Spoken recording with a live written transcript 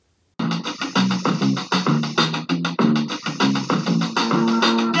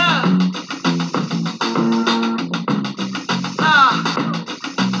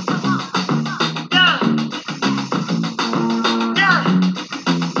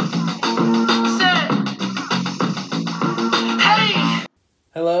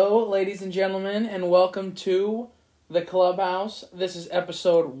gentlemen, and welcome to the Clubhouse. This is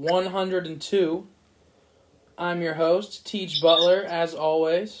episode 102. I'm your host, Teej Butler, as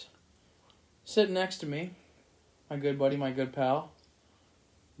always. Sitting next to me, my good buddy, my good pal,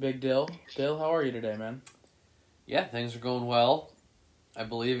 Big Dill. Dill, how are you today, man? Yeah, things are going well. I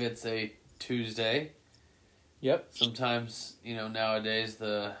believe it's a Tuesday. Yep. Sometimes, nowadays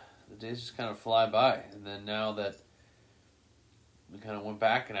the days just kind of fly by. And then now that we kind of went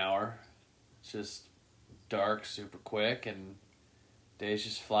back an hour, it's just dark super quick and days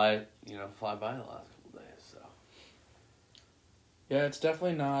just fly by the last couple days. So yeah, it's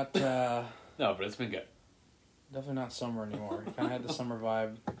definitely not... no, but it's been good. Definitely not summer anymore. Kind of had the summer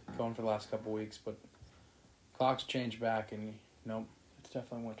vibe going for the last couple weeks, but clocks change back and nope, it's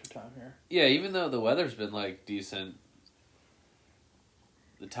definitely winter time here. Yeah, even though the weather's been decent,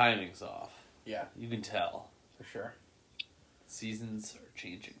 the timing's off. Yeah. You can tell. For sure. Seasons are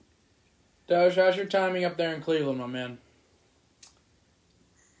changing. Doge, how's your timing up there in Cleveland, my man?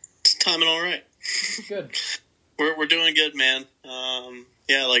 It's timing all right. Good. We're doing good, man.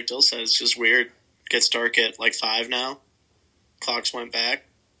 Yeah, like Dill said, it's just weird. Gets dark at 5 now. Clocks went back.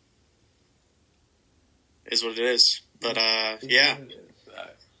 Is what it is. But yeah,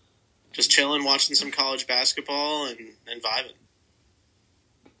 just chilling, watching some college basketball and vibing.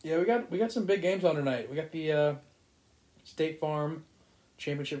 Yeah, we got some big games on tonight. We got the State Farm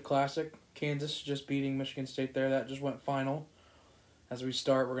Championship Classic. Kansas just beating Michigan State there. That just went final. As we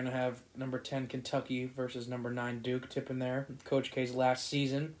start, we're going to have number 10 Kentucky versus number 9 Duke tipping there. Coach K's last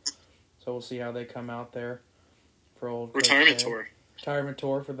season. So we'll see how they come out there for old retirement tour. Retirement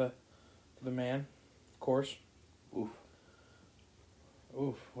tour for the man, of course. Oof.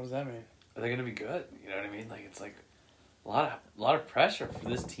 What does that mean? Are they going to be good? You know what I mean? It's a lot of pressure for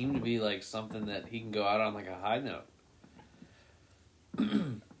this team to be something that he can go out on a high note.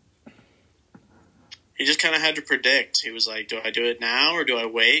 He just kind of had to predict. He was like, do I do it now or do I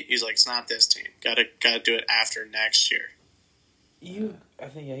wait? He's like, it's not this team. Gotta do it after next year. I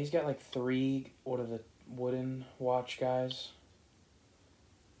think, yeah, he's got 3, the wooden watch guys.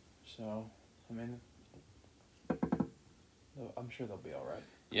 So, I mean, I'm sure they'll be all right.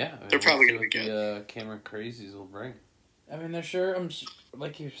 Yeah. They're probably going to be good. The Cameron Crazies will bring. I mean, they're sure,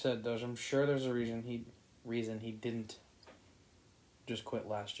 like you said, Doge, I'm sure there's a reason he didn't just quit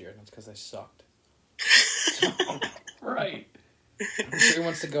last year, and it's because they sucked. Right. I'm sure he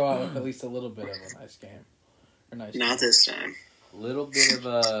wants to go out with at least a little bit of a nice game. Not this time. A little bit of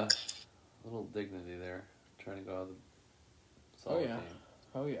a little dignity there. Trying to go out with a solid game.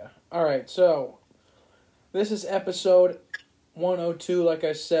 Oh, yeah. All right, so this is episode 102, like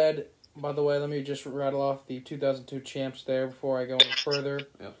I said. By the way, let me just rattle off the 2002 champs there before I go any further.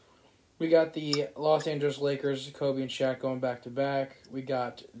 Yep. We got the Los Angeles Lakers, Kobe and Shaq going back-to-back. We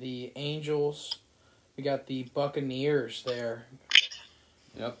got the Angels. We got the Buccaneers there.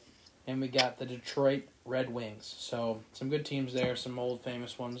 Yep. And we got the Detroit Red Wings. So, some good teams there, some old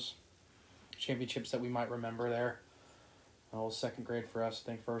famous ones. Championships that we might remember there. Old second grade for us, I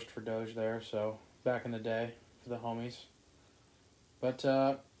think first for Doge there. So, back in the day for the homies. But,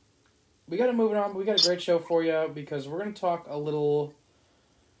 we got to move it on. We got a great show for you because we're going to talk a little...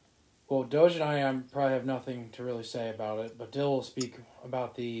 Well, Doge and I probably have nothing to really say about it, but Dill will speak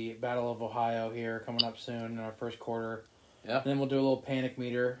about the Battle of Ohio here coming up soon in our first quarter. Yeah. And then we'll do a little panic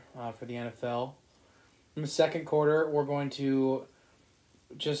meter for the NFL. In the second quarter, we're going to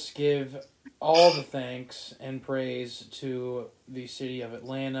just give all the thanks and praise to the city of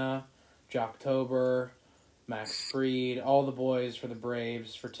Atlanta, Jocktober, Max Fried, all the boys for the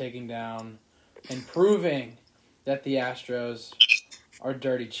Braves for taking down and proving that the Astros are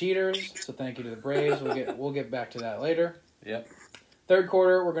dirty cheaters. So thank you to the Braves. We'll get back to that later. Yep. Third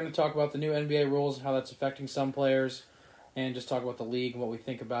quarter, we're going to talk about the new NBA rules, how that's affecting some players, and just talk about the league and what we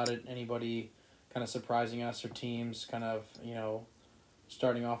think about it. Anybody kind of surprising us or teams kind of,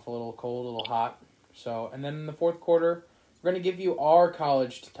 starting off a little cold, a little hot. So, and then in the fourth quarter, we're going to give you our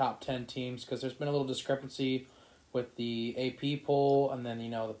college top 10 teams because there's been a little discrepancy with the AP poll and then,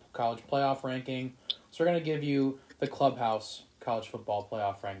 the college playoff ranking. So we're going to give you the Clubhouse College Football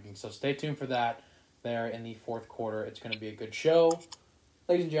Playoff ranking. So stay tuned for that there in the fourth quarter. It's going to be a good show.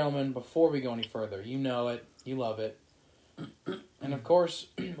 Ladies and gentlemen, before we go any further, you know it, you love it. And of course,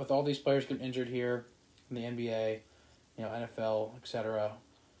 with all these players getting injured here in the NBA, NFL, etc.,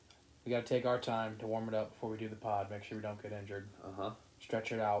 we got to take our time to warm it up before we do the pod. Make sure we don't get injured.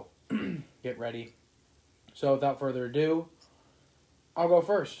 Stretch it out. Get ready. So without further ado, I'll go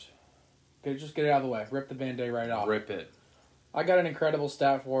first. Okay, just get it out of the way. Rip the Band-Aid right off. Rip it. I got an incredible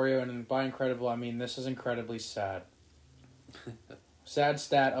stat for you, and by incredible, I mean this is incredibly sad. Sad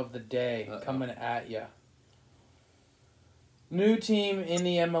stat of the day coming at ya. New team in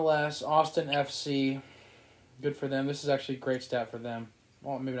the MLS, Austin FC. Good for them. This is actually a great stat for them.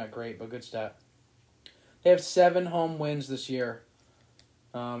 Well, maybe not great, but good stat. They have 7 home wins this year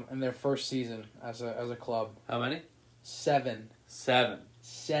in their first season as a club. How many? 7. 7.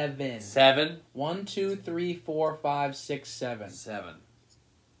 7. 7? 1, 2, 3, 4, 5, 6, 7. 7.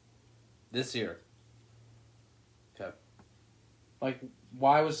 This year. Okay. Like,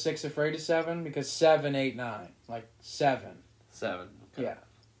 why was 6 afraid of 7? Because 7, 8, 9. Like, 7. 7. Okay. Yeah.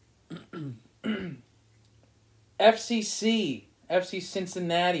 FC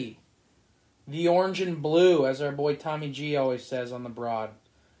Cincinnati. The orange and blue, as our boy Tommy G always says on the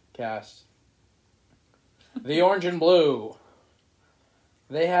broadcast. The orange and blue.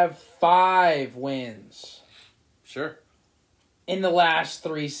 They have 5 wins. Sure. In the last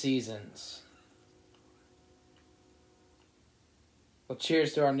 3 seasons. Well,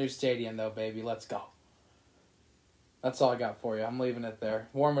 cheers to our new stadium, though, baby. Let's go. That's all I got for you. I'm leaving it there.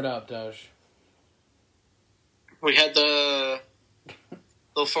 Warm it up, Doge. We had the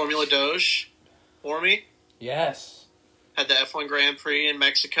little Formula Doge for me. Yes. Had the F1 Grand Prix in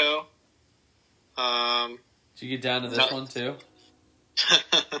Mexico. Did you get down to this one too?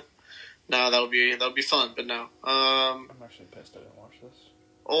 No, that would be fun, but no. I'm actually pissed I didn't watch this.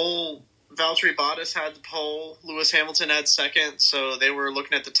 Old Valtteri Bottas had the pole. Lewis Hamilton had second, so they were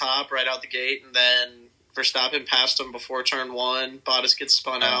looking at the top right out the gate, and then Verstappen passed him before turn 1. Bottas gets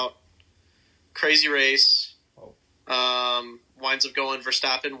spun out. Crazy race. Winds up going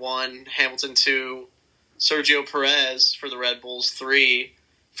Verstappen 1, Hamilton 2, Sergio Perez for the Red Bulls 3.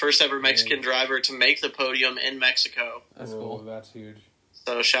 First ever Mexican driver to make the podium in Mexico. That's cool. That's huge.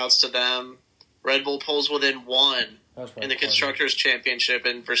 So shouts to them. Red Bull pulls within 1 in the Constructors' Championship,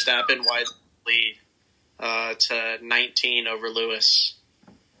 and Verstappen wide lead to 19 over Lewis.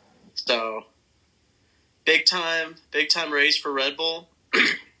 So big time race for Red Bull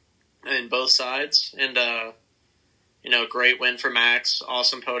in both sides, and great win for Max.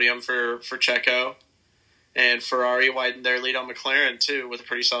 Awesome podium for Checo. And Ferrari widened their lead on McLaren, too, with a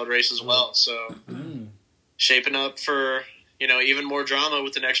pretty solid race as well. So, shaping up for, even more drama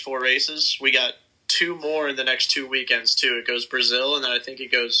with the next 4 races. We got 2 more in the next 2 weekends, too. It goes Brazil, and then I think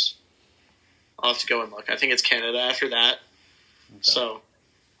it goes... I'll have to go and look. I think it's Canada after that. Okay. So,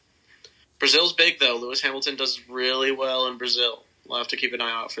 Brazil's big, though. Lewis Hamilton does really well in Brazil. We'll have to keep an eye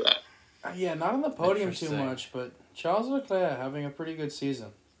out for that. Yeah, not on the podium too much, but Charles Leclerc having a pretty good season.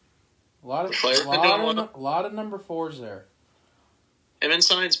 A lot of number 4s there. Him and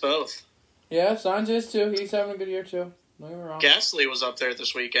Sainz both. Yeah, Sainz is too. He's having a good year too. Don't get me wrong. Gasly was up there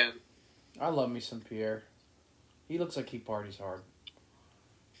this weekend. I love me some Pierre. He looks like he parties hard.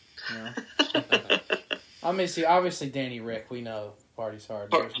 Obviously Danny Rick, we know parties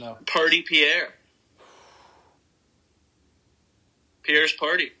hard. There's no Party Pierre. Pierre's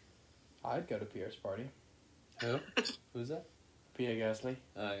party. I'd go to Pierre's party. Who? Who's that? Pierre Gasly.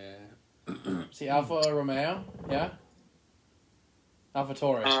 Oh, yeah. See, Alfa Romeo? Yeah?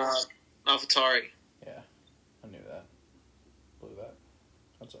 AlphaTauri. AlphaTauri. Yeah, I knew that. Blew that.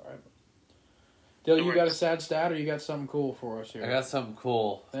 That's all right. Dylan, you got a sad stat or you got something cool for us here? I got something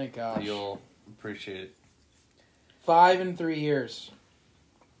cool. Thank gosh. You'll appreciate it. 5 in 3 years.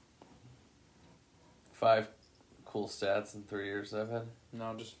 5 cool stats in 3 years I've had?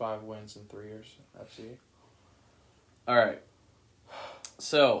 No, just 5 wins in 3 years. FC. All right.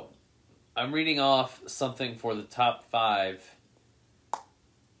 So, I'm reading off something for the top 5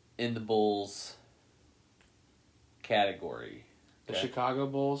 in the Bulls category. The Chicago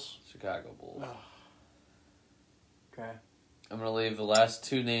Bulls? Chicago Bulls. Oh. Okay. I'm going to leave the last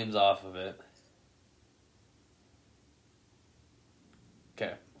 2 names off of it.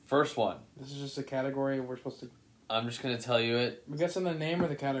 Okay. First one. This is just a category we're supposed to... I'm just going to tell you it. We guess in the name or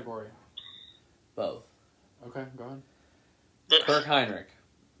the category? Both. Okay, go ahead. Kirk Heinrich,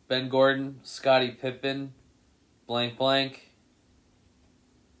 Ben Gordon, Scottie Pippen, blank blank.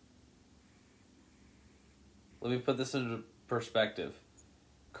 Let me put this into perspective.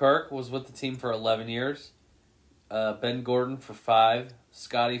 Kirk was with the team for 11 years. Ben Gordon for 5.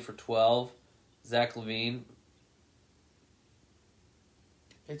 Scottie for 12. Zach LaVine.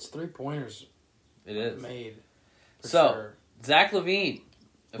 It's 3-pointers. It is. Made. So, sure. Zach LaVine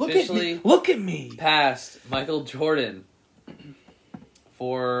officially Look at me. passed Michael Jordan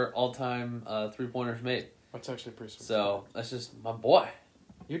for all-time 3-pointers made. That's actually pretty sweet. So, that's just my boy.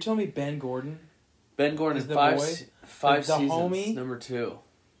 You're telling me Ben Gordon? Ben Gordon is is the five boy? five The seasons, homie? number 2.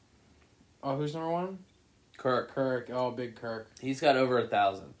 Oh, who's number 1? Kirk. Kirk. Oh, big Kirk. He's got over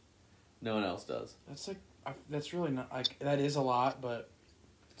 1,000. No one else does. That's like That's really not like that is a lot, but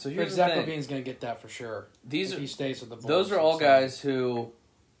so here's Zach the thing. LaVine's going to get that for sure. If he stays with the Bulls. Those are all guys who.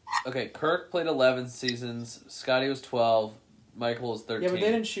 Okay, Kirk played 11 seasons. Scotty was 12. Michael was 13. Yeah, but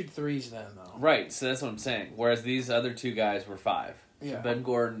they didn't shoot threes then, though. Right, so that's what I'm saying. Whereas these other two guys were 5. Yeah. So Ben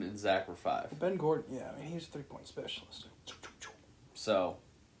Gordon and Zach were 5. Well, Ben Gordon, yeah, I mean, he was a 3-point specialist. So,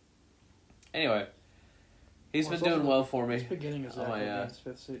 anyway, he's been doing well for me. It's beginning of Zach LaVine's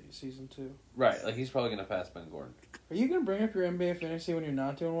 5th season, too. Right, like he's probably going to pass Ben Gordon. Are you going to bring up your NBA fantasy when you're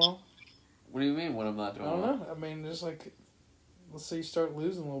not doing well? What do you mean when I'm not doing well? I don't know. I mean, just like, let's say you start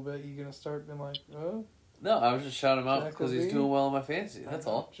losing a little bit, you're going to start being like, oh. No, I was just shouting him out because he's doing well in my fantasy. That's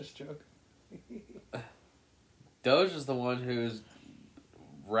all. Just joking. Doge is the one who's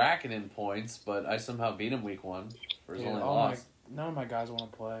racking in points, but I somehow beat him week 1 for his only loss. None of my guys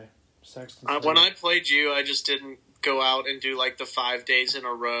want to play. Sexton. When I played you, I just didn't go out and do like the 5 days in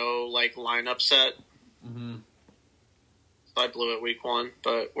a row like lineup set. Mm-hmm. So I blew it week 1,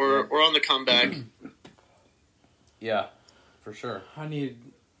 but we're on the comeback. Yeah, for sure.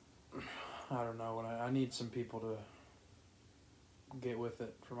 I don't know. I need some people to get with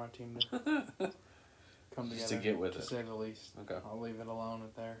it for my team to come together. Just to get with it. To say the least. Okay. I'll leave it alone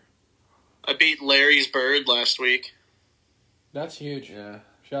with there. I beat Larry's Bird last week. That's huge. Yeah.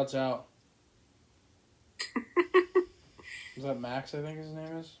 Shouts out. Is that Max, I think his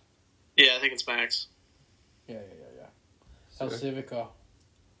name is? Yeah, I think it's Max. Yeah. El Civico.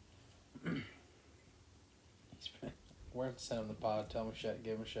 We're going to send him the pod. Tell him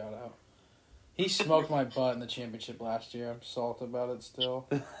give him a shout out. He smoked my butt in the championship last year. I'm salty about it still.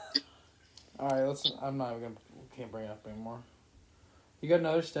 All right, I'm not even can't bring it up anymore. You got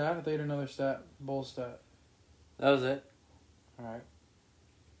another stat? I thought you had another stat. Bull stat. That was it. All right.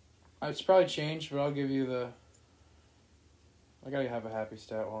 It's probably changed, but I'll give you the. I gotta have a happy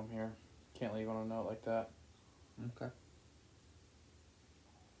stat while I'm here. Can't leave on a note like that. Okay.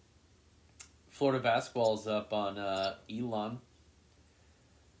 Florida basketball is up on Elon.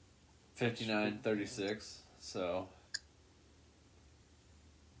 59-36. So.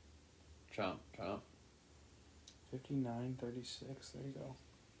 Chomp. 59-36. There you go.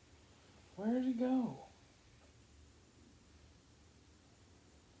 Where did he go?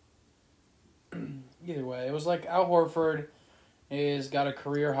 Either way, it was like Al Horford is got a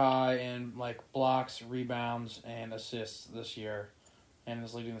career high in like blocks, rebounds, and assists this year, and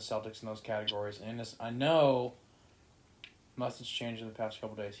is leading the Celtics in those categories. And I know, must have changed in the past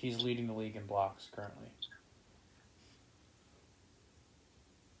couple days. He's leading the league in blocks currently.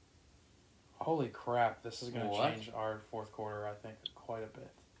 Holy crap! This is going to change our fourth quarter. I think quite a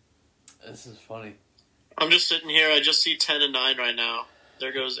bit. This is funny. I'm just sitting here. I just see 10 and 9 right now.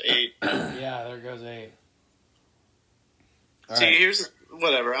 There goes 8. Yeah, there goes 8. All right. Here's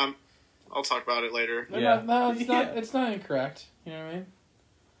whatever. I'll talk about it later. Yeah. No, it's not. It's not incorrect. You know what I mean?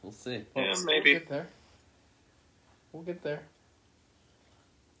 We'll see. Yeah, maybe. We'll get there.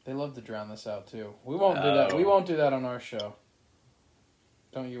 They love to drown this out too. We won't do that. We won't do that on our show.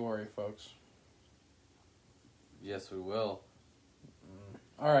 Don't you worry, folks. Yes, we will.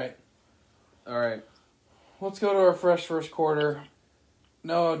 All right. Let's go to our fresh first quarter.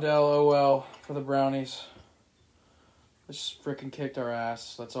 No Odell, oh well, for the Brownies. They just freaking kicked our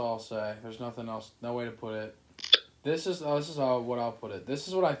ass. That's all I'll say. There's nothing else. No way to put it. This is all what I'll put it. This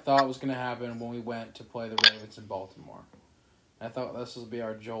is what I thought was going to happen when we went to play the Ravens in Baltimore. I thought this would be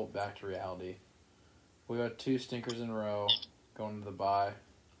our jolt back to reality. We got 2 stinkers in a row going to the bye.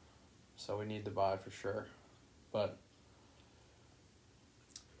 So we need the bye for sure. But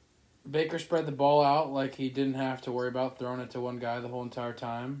Baker spread the ball out like he didn't have to worry about throwing it to one guy the whole entire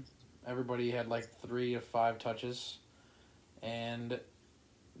time. Everybody had like 3 to 5 touches. And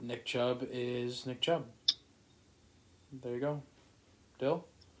Nick Chubb is Nick Chubb. There you go. Dill,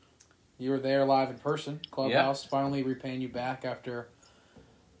 you were there live in person. Clubhouse finally repaying you back after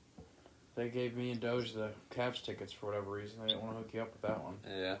they gave me and Doge the Cavs tickets for whatever reason. They didn't want to hook you up with that one.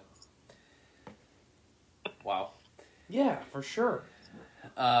 Yeah. Wow. Yeah, for sure.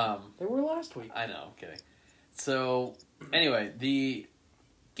 They were last week. I know, I'm kidding. So, anyway, the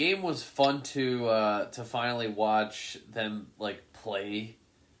game was fun to finally watch them play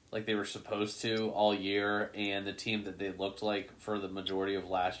like they were supposed to all year, and the team that they looked like for the majority of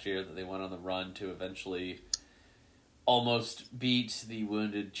last year that they went on the run to eventually almost beat the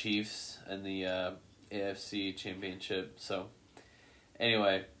wounded Chiefs in the AFC Championship. So,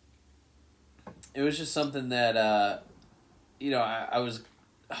 anyway, it was just something that I was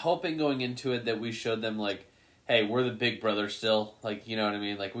hoping going into it that we showed them hey, we're the big brother still. You know what I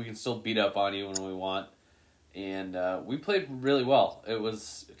mean? We can still beat up on you when we want. And we played really well. It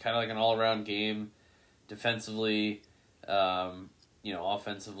was kind of like an all-around game. defensively,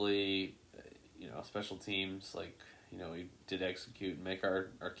 offensively, special teams, like, we did execute and make our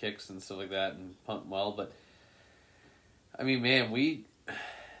kicks and stuff like that and punt well. But, I mean, man,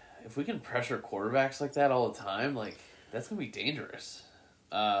 if we can pressure quarterbacks like that all the time, like, that's going to be dangerous.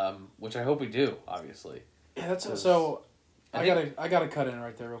 Which I hope we do, obviously. Yeah, that's so. I gotta cut in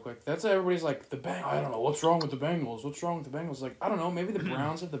right there real quick. That's everybody's like I don't know what's wrong with the Bengals. What's wrong with the Bengals? Like, I don't know. Maybe the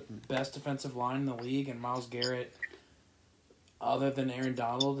Browns have the best defensive line in the league, and Myles Garrett, other than Aaron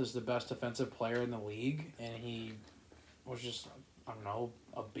Donald, is the best defensive player in the league, and he was just, I don't know,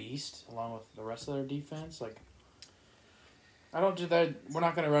 a beast along with the rest of their defense. Like, I don't do that. We're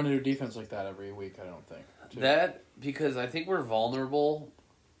not gonna run into a defense like that every week. I don't think. That because I think we're vulnerable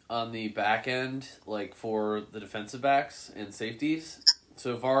on the back end, like for the defensive backs and safeties.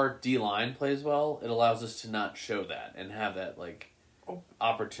 So if our D-line plays well, it allows us to not show that and have that, like,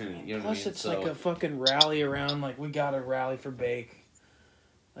 opportunity. You know Plus, what I mean? it's like a fucking rally around, like, we got to rally for Bake.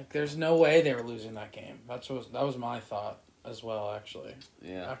 Like, there's no way they were losing that game. That was my thought as well, actually.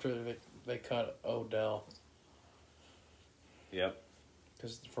 Yeah. After they cut Odell. Yep.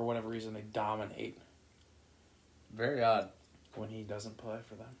 Because for whatever reason, they dominate. Very odd. When he doesn't play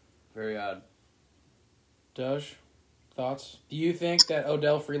for them. Very odd. Doge, thoughts? Do you think that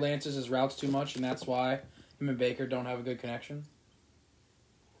Odell freelances his routes too much, and that's why him and Baker don't have a good connection?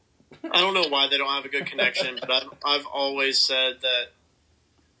 I don't know why they don't have a good connection, but I've always said that.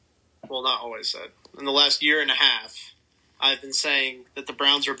 Well, not always said. In the last year and a half, I've been saying that the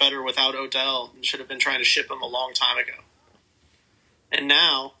Browns are better without Odell and should have been trying to ship him a long time ago. And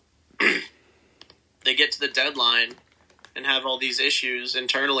now they get to the deadline and have all these issues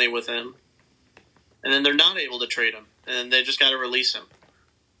internally with him, and then they're not able to trade him, and they just got to release him.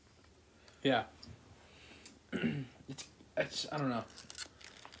 Yeah. It's I don't know.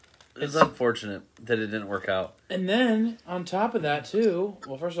 It's unfortunate that it didn't work out. And then, on top of that, too,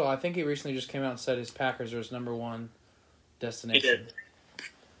 well, first of all, I think he recently just came out and said his Packers are his number one destination. He did.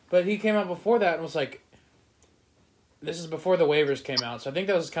 But he came out before that and was like, this is before the waivers came out, so I think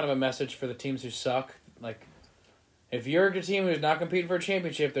that was kind of a message for the teams who suck. Like, if you're a team who's not competing for a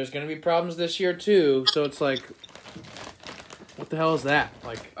championship, there's going to be problems this year, too. So it's like, what the hell is that?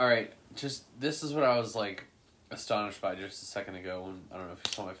 Like, all right, just this is what I was, like, astonished by just a second ago when, I don't know if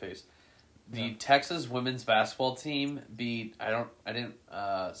you saw my face. The Texas women's basketball team beat, I didn't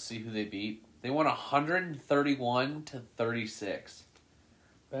see who they beat. They won 131-36.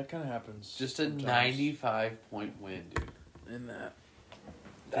 That kind of happens. Just a 95-point win, dude. In that.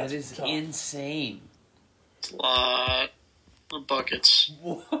 That is tough. Insane. It's a lot of buckets.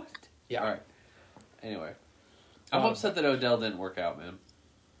 What? Yeah. All right. Anyway. I'm upset that Odell didn't work out, man.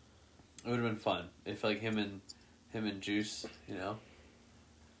 It would have been fun if, like, him and Juice,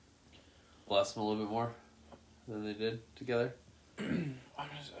 bless him a little bit more than they did together.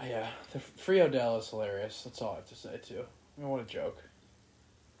 Yeah, the free Odell is hilarious. That's all I have to say, too. I mean, what a joke.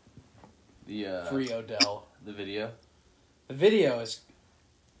 The free Odell. The video? The video is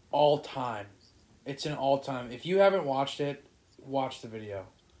all time. It's an all time. If you haven't watched it, watch the video.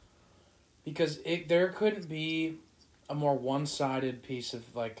 Because there couldn't be a more one-sided piece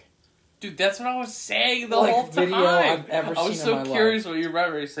of, like... Dude, that's what I was saying the whole time. Video I've ever seen in my life. I was so curious what you were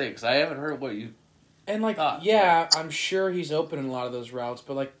about to say, because I haven't heard what you And, like, thought. Yeah, I'm sure he's open in a lot of those routes,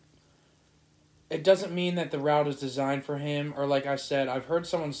 but, like, it doesn't mean that the route is designed for him, or like I said, I've heard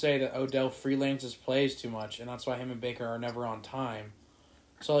someone say that Odell freelances plays too much, and that's why him and Baker are never on time.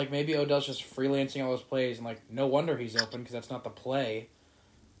 So, like, maybe Odell's just freelancing all those plays, and, like, no wonder he's open, because that's not the play.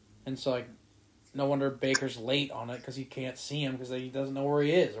 And so, like, no wonder Baker's late on it, because he can't see him, because he doesn't know where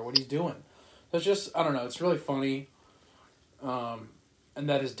he is, or what he's doing. So it's just, I don't know, it's really funny. And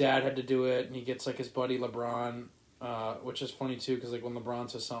that his dad had to do it, and he gets, like, his buddy LeBron, which is funny, too, because, like, when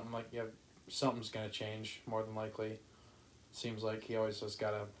LeBron says something, like, yeah, something's going to change, more than likely. It seems like he always has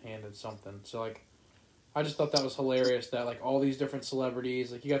got a hand in something. So, like, I just thought that was hilarious that, like, all these different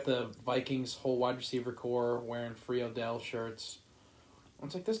celebrities, like, you got the Vikings whole wide receiver core wearing free Odell shirts. And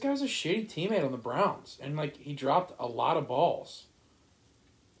it's like, this guy's a shitty teammate on the Browns. And, like, he dropped a lot of balls.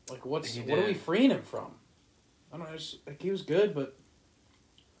 Like, what are we freeing him from? I don't know, like, he was good, but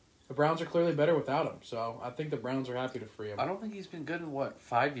the Browns are clearly better without him. So, I think the Browns are happy to free him. I don't think he's been good in,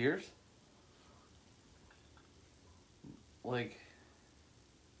 5 years? Like...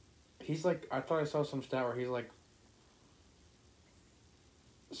 He's like, I thought I saw some stat where he's like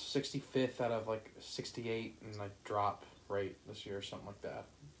 65th out of like 68 in like drop rate this year or something like that,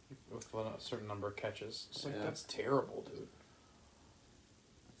 with a certain number of catches. It's like, that's terrible, dude. It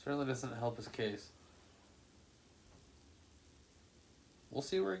certainly doesn't help his case. we'll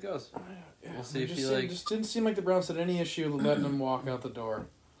see where he goes. Yeah, We'll see if he it just didn't seem like the Browns had any issue letting him walk out the door.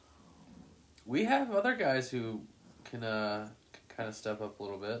 We have other guys who can kind of step up a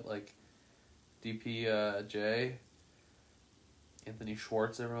little bit, like DPJ, Anthony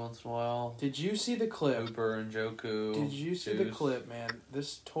Schwartz every once in a while. Did you see the clip? Hooper and Njoku. Did you see the clip, man?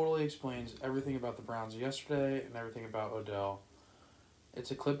 This totally explains everything about the Browns yesterday and everything about Odell.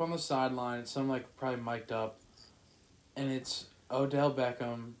 It's a clip on the sideline. It's some probably mic'd up, and it's Odell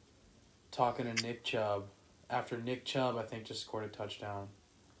Beckham talking to Nick Chubb after Nick Chubb, I think, just scored a touchdown.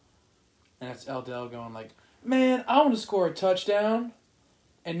 And it's Odell going man, I want to score a touchdown.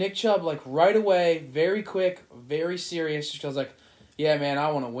 And Nick Chubb, right away, very quick, very serious, just goes yeah, man, I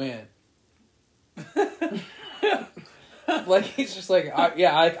want to win. He's just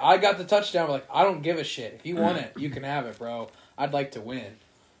I got the touchdown, but I don't give a shit. If you want it, you can have it, bro. I'd like to win.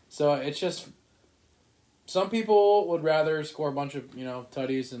 So it's just, some people would rather score a bunch of,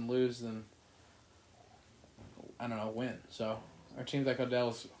 tutties and lose than, I don't know, win. So our team's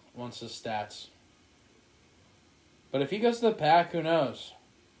Odell wants his stats. But if he goes to the Pack, who knows?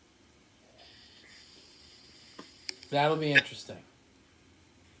 That'll be interesting.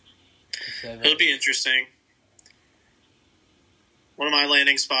 It'll be interesting. One of my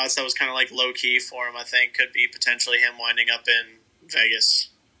landing spots that was kind of low key for him, I think, could be potentially him winding up in Vegas.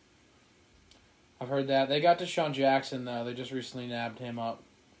 I've heard that. They got Deshaun Jackson, though. They just recently nabbed him up.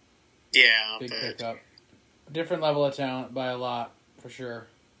 Yeah. Big pickup. Different level of talent by a lot, for sure.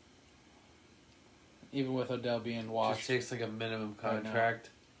 Even with Odell being washed. Just takes a minimum contract.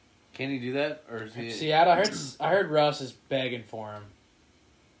 Can he do that? Or is he... Seattle, I heard Russ is begging for him.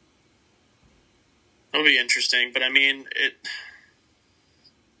 It'll be interesting, but it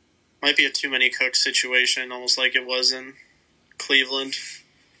might be a too many cooks situation, almost like it was in Cleveland.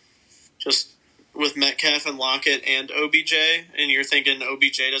 Just with Metcalf and Lockett and OBJ, and you're thinking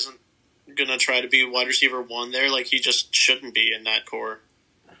OBJ doesn't gonna try to be wide receiver one there, he just shouldn't be in that core.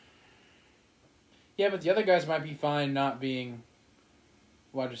 Yeah, but the other guys might be fine not being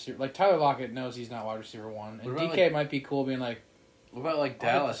wide receiver. Tyler Lockett knows he's not wide receiver one, and DK might be cool being what about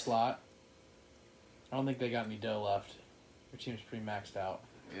Dallas the slot? I don't think they got any dough left. Their team's pretty maxed out.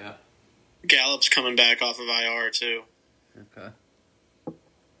 Yeah. Gallup's coming back off of IR too. Okay.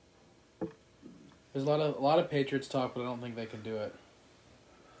 There's a lot of Patriots talk, but I don't think they can do it.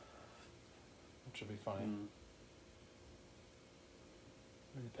 Which would be funny.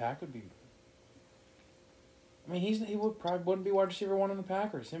 The Pack would be. He wouldn't be wide receiver one in the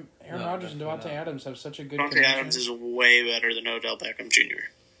Packers. Aaron Rodgers and Devontae Adams have such a good connection. Devontae Adams is way better than Odell Beckham Jr.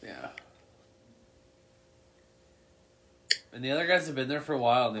 Yeah. And the other guys have been there for a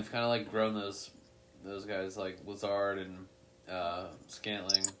while, and they've kind of grown those guys like Lazard and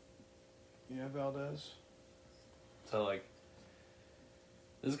Scantling. Yeah, Valdez. So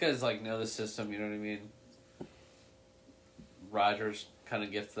those guys know the system. You know what I mean? Rodgers kind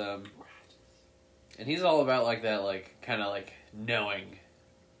of gets them, and he's all about that, knowing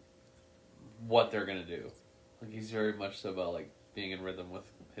what they're gonna do. He's very much so about being in rhythm with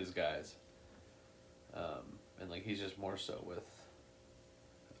his guys. And he's just more so with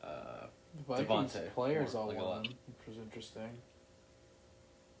Devontae. Players all won, which was interesting.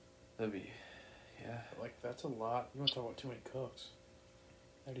 That'd be, yeah. That's a lot. You want to talk about too many cooks?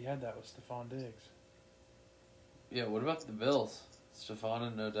 I already had that with Stephon Diggs. Yeah, what about the Bills? Stephon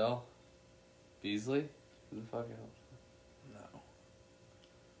and Odell? Beasley? Who the fuck else?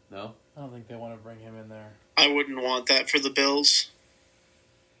 No? I don't think they want to bring him in there. I wouldn't want that for the Bills.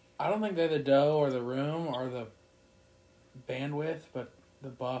 I don't think they're the dough or the room or the bandwidth, but the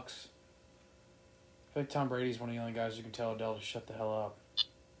Bucks. I feel like Tom Brady's one of the only guys who can tell Odell to shut the hell up.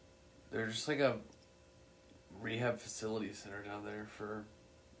 They're just a rehab facility center down there for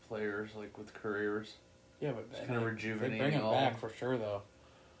players with careers. Yeah, but just kind of rejuvenating. They bring him back for sure, though.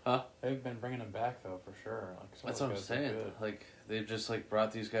 Huh? They've been bringing him back though for sure. That's what I'm saying. They've just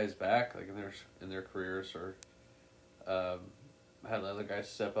brought these guys back in their careers, or had other guys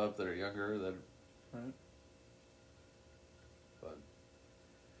step up that are younger that. Right. But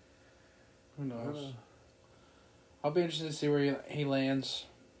who knows? I'll be interested to see where he lands.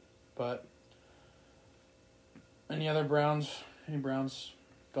 But any other Browns? Any Browns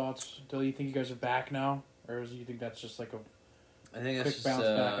thoughts? Do you think you guys are back now, or do you think that's just I think quick bounce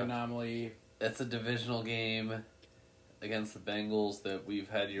back anomaly? That's a divisional game against the Bengals that we've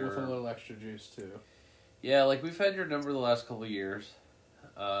had with a little extra juice too. Yeah, we've had your number the last couple of years,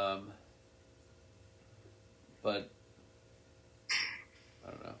 but I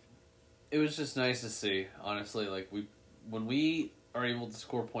don't know. It was just nice to see, honestly. When we are able to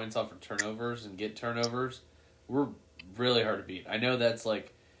score points off of turnovers and get turnovers, we're really hard to beat. I know that's,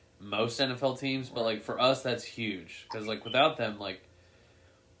 like, most NFL teams, but, like, for us, that's huge. Because, like, without them, like,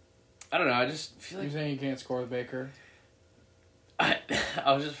 I don't know, I just feel like... You're saying you can't score with Baker?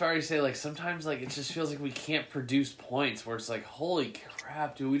 I was just trying to say, like, sometimes, like, it just feels like we can't produce points where it's like, holy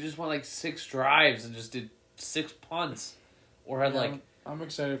crap, dude, we just won, like, 6 drives and just did 6 punts. Or had, like, I'm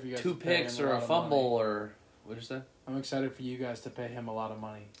excited for you guys 2 picks or a fumble or... What'd you say? I'm excited for you guys to pay him a lot of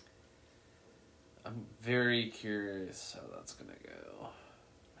money. I'm very curious how that's going to go.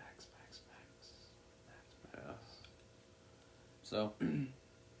 Max. Yeah. So...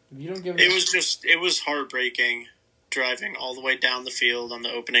 If you don't give it was heartbreaking driving all the way down the field on the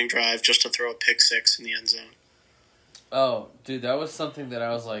opening drive just to throw a pick 6 in the end zone. Oh, dude, that was something that I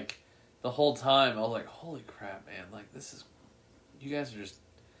was like, the whole time, I was like, holy crap, man, like, this is, you guys are just,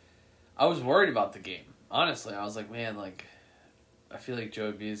 I was worried about the game. Honestly, I was like, man, like, I feel like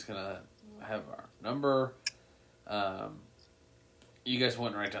Joey B is going to have our number. You guys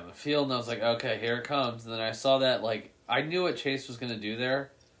went right down the field, and I was like, okay, here it comes. And then I saw that, like, I knew what Chase was going to do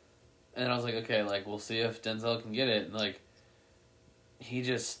there. And I was like, okay, like, we'll see if Denzel can get it. And, like, he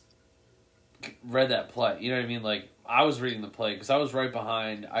just read that play. You know what I mean? Like, I was reading the play because I was right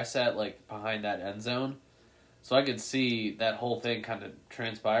behind. I sat, like, behind that end zone. So I could see that whole thing kind of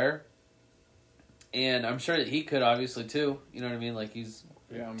transpire. And I'm sure that he could, obviously, too. You know what I mean? Like, he's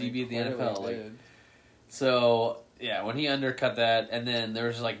DB at the NFL. Like, so, yeah, when he undercut that, and then there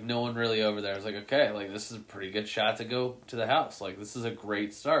was, like, no one really over there. I was like, okay, like, this is a pretty good shot to go to the house. Like, this is a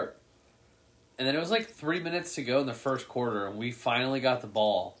great start. And then it was like 3 minutes to go in the first quarter, and we finally got the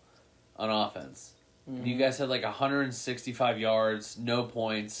ball on offense. Mm-hmm. You guys had like 165 yards, no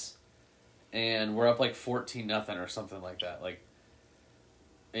points, and we're up like 14-0 or something like that. Like,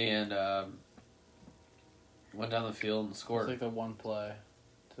 and went down the field and scored. It's like the one play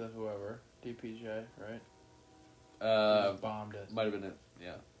to whoever, DPJ, right? Just bombed it. Might have been it,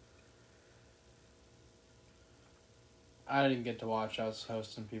 yeah. I didn't get to watch. I was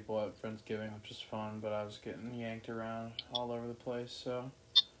hosting people at Friendsgiving, which is fun, but I was getting yanked around all over the place, so...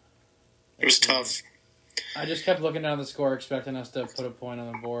 It was tough. I just kept looking down the score, expecting us to put a point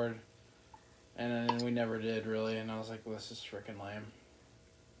on the board, and then we never did, really, and I was like, well, this is freaking lame.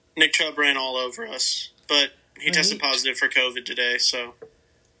 Nick Chubb ran all over us, but he tested positive for COVID today, so...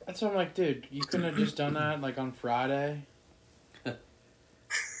 That's what I'm like, dude, you couldn't have just done that, like, on Friday?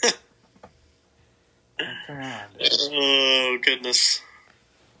 Come on, dude. Oh, goodness.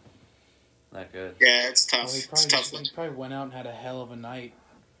 Not good. Yeah, it's tough. Well, he probably went out and had a hell of a night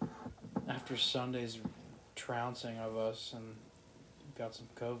after Sunday's trouncing of us and got some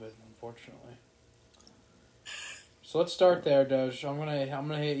COVID, unfortunately. So let's start there, Doge. I'm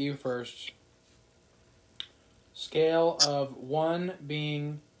gonna hit you first. Scale of 1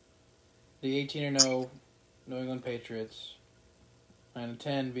 being the 18-0 New England Patriots, and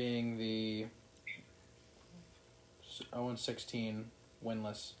 10 being the 0-16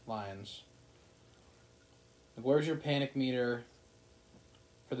 winless Lions. Like, where's your panic meter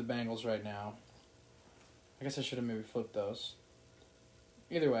for the Bengals right now? I guess I should have maybe flipped those.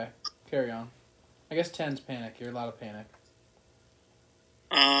 Either way, carry on. I guess 10's panic. You're allowed to panic.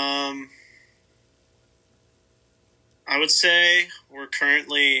 I would say we're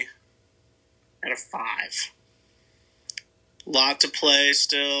currently at a 5. Lot to play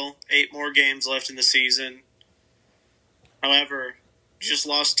still. 8 more games left in the season. However, you just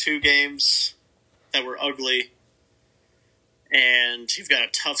lost 2 games that were ugly, and you've got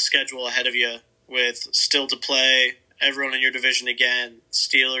a tough schedule ahead of you with still to play everyone in your division again.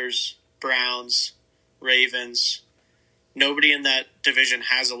 Steelers, Browns, Ravens. Nobody in that division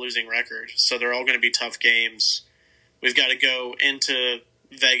has a losing record, so they're all going to be tough games. We've got to go into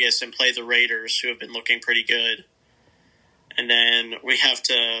Vegas and play the Raiders, who have been looking pretty good. And then we have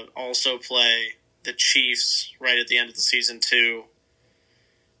to also play the Chiefs right at the end of the season, too.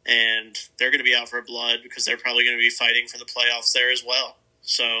 And they're going to be out for blood because they're probably going to be fighting for the playoffs there as well.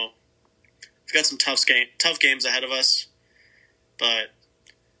 So we've got some tough games ahead of us. But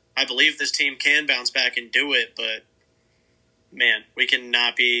I believe this team can bounce back and do it. But, man, we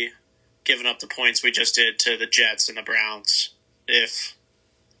cannot be giving up the points we just did to the Jets and the Browns if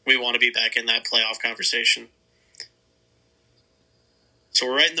we want to be back in that playoff conversation. So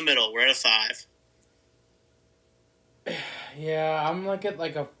we're right in the middle. We're at a 5. Yeah, I'm like at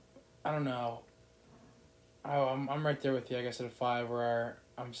like a, I don't know. I'm right there with you. I guess at a 5, where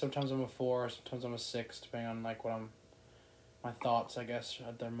sometimes I'm a 4, sometimes I'm a 6, depending on like what my thoughts, I guess,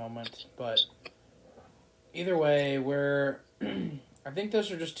 at their moment. But either way, I think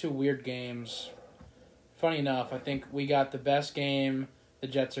those are just 2 weird games. Funny enough, I think we got the best game the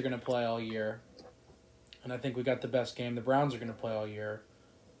Jets are going to play all year. And I think we got the best game the Browns are going to play all year,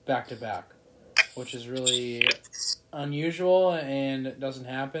 back-to-back, which is really unusual and it doesn't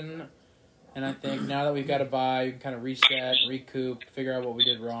happen. And I think now that we've got a bye, we can kind of reset, recoup, figure out what we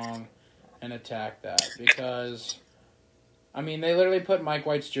did wrong, and attack that. Because, I mean, they literally put Mike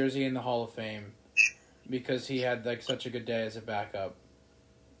White's jersey in the Hall of Fame because he had like such a good day as a backup.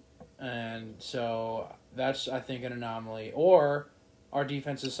 And so that's, I think, an anomaly. Or our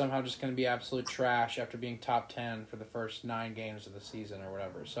defense is somehow just going to be absolute trash after being top 10 for the first 9 games of the season or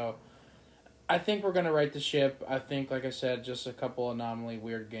whatever. So I think we're going to right the ship. I think, like I said, just a couple anomaly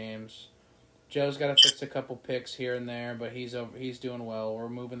weird games. Joe's got to fix a couple picks here and there, but he's doing well. We're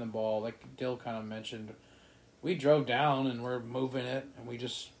moving the ball. Like Dill kind of mentioned, we drove down and we're moving it, and we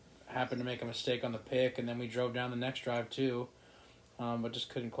just happened to make a mistake on the pick, and then we drove down the next drive too, but just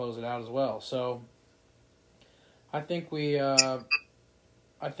couldn't close it out as well. So I think we'll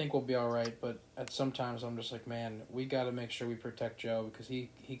be all right, but at sometimes I'm just like, man, we got to make sure we protect Joe because he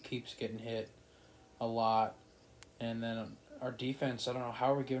keeps getting hit a lot, and then our defense, I don't know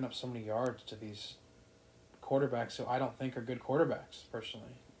how we're giving up so many yards to these quarterbacks who I don't think are good quarterbacks,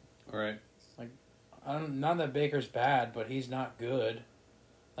 personally. Right. Like, not that Baker's bad, but he's not good.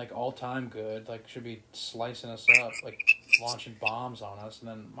 Like, all-time good. Like, should be slicing us up, like, launching bombs on us. And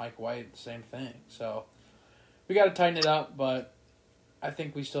then Mike White, same thing. So, we got to tighten it up, but I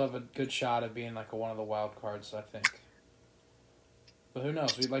think we still have a good shot of being, like, one of the wild cards, I think. But who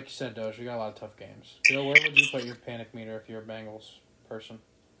knows? Like you said, Doge, we got a lot of tough games. Bill, where would you put your panic meter if you're a Bengals person?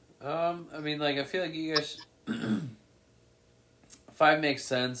 I mean, like, I feel like you guys... 5 makes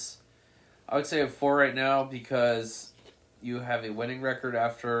sense. I would say a 4 right now because you have a winning record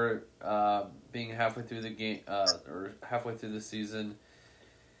after being halfway through the game, or halfway through the season.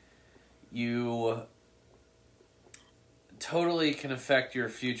 You totally can affect your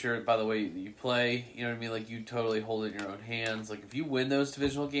future by the way that you play. You know what I mean? Like, you totally hold it in your own hands. Like, if you win those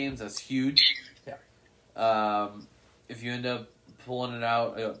divisional games, that's huge. Yeah. If you end up pulling it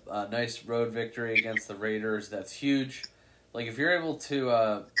out, a nice road victory against the Raiders, that's huge. Like, if you're able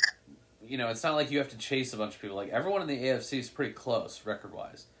to, it's not like you have to chase a bunch of people. Like, everyone in the AFC is pretty close,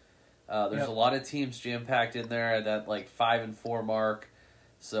 record-wise. There's a lot of teams jam-packed in there at that, 5-4 mark.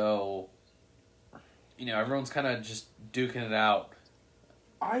 So... everyone's kind of just duking it out.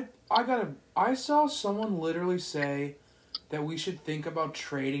 I saw someone literally say that we should think about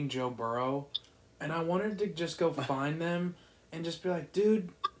trading Joe Burrow, and I wanted to just go find them and just be like, dude,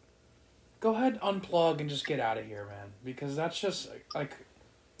 go ahead, unplug, and just get out of here, man. Because that's just, like,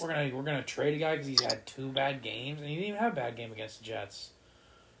 we're gonna trade a guy because he's had 2 bad games, and he didn't even have a bad game against the Jets.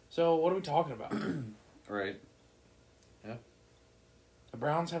 So what are we talking about? Right. Yeah. The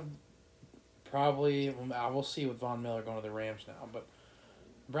Browns have... Probably, we'll see with Von Miller going to the Rams now, but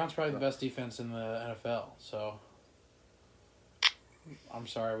the Browns probably the best defense in the NFL, so I'm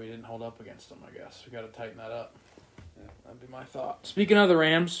sorry we didn't hold up against them, I guess. We got to tighten that up. Yeah, that'd be my thought. Speaking of the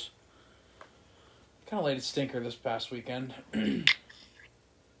Rams, kind of laid a stinker this past weekend.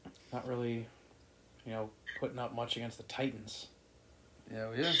 Not really, putting up much against the Titans. Yeah,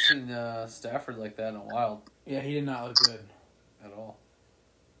 we haven't seen Stafford like that in a while. Yeah, he did not look good. At all.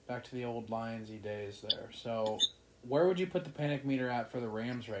 Back to the old Lionsy days there. So, where would you put the panic meter at for the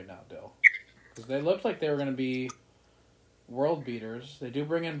Rams right now, Dill? Because they looked like they were going to be world beaters. They do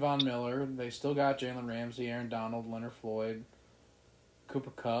bring in Von Miller. They still got Jalen Ramsey, Aaron Donald, Leonard Floyd,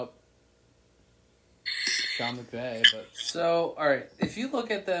 Cooper Kupp, Sean McVay. But so, all right, if you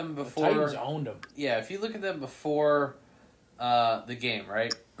look at them before... The Titans owned them. Yeah, if you look at them before the game,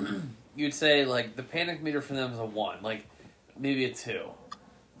 right, you'd say, the panic meter for them is a 1, maybe a 2.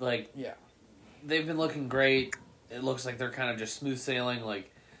 Yeah. They've been looking great. It looks like they're kind of just smooth sailing.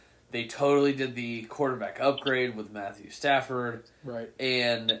 They totally did the quarterback upgrade with Matthew Stafford. Right.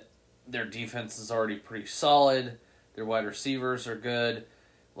 And their defense is already pretty solid. Their wide receivers are good.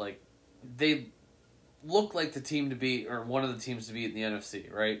 They look like the team to beat, or one of the teams to beat in the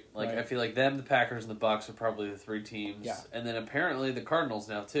NFC, right? Right. I feel like them, the Packers, and the Bucs are probably the 3 teams. Yeah. And then apparently the Cardinals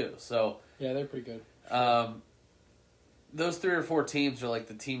now, too. So Yeah, they're pretty good. Sure. Those 3 or 4 teams are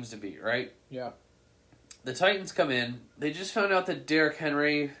the teams to beat, right? Yeah. The Titans come in. They just found out that Derrick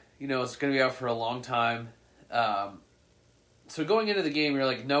Henry, is going to be out for a long time. So going into the game, you're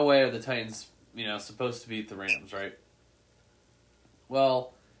like, no way are the Titans, supposed to beat the Rams, right?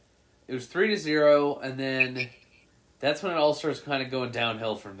 Well, it was 3-0, and then that's when it all starts kind of going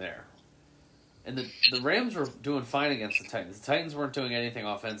downhill from there. And the Rams were doing fine against the Titans. The Titans weren't doing anything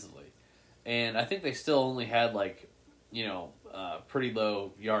offensively. And I think they still only had, pretty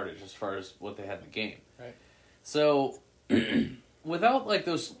low yardage as far as what they had in the game. Right. So, without like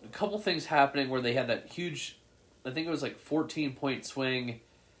those couple things happening where they had that huge, I think it was like 14-point swing,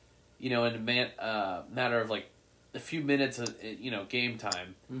 in a matter of like a few minutes of game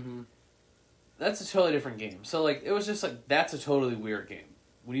time. Mm-hmm. That's a totally different game. So like it was just like that's a totally weird game.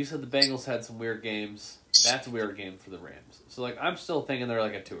 When you said the Bengals had some weird games, that's a weird game for the Rams. So like I'm still thinking they're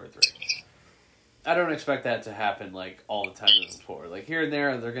like a 2 or 3. I don't expect that to happen like all the time moving forward. Like here and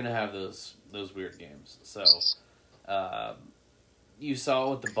there, they're gonna have those weird games. So, you saw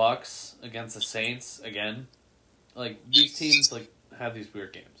it with the Bucks against the Saints again. Like these teams like have these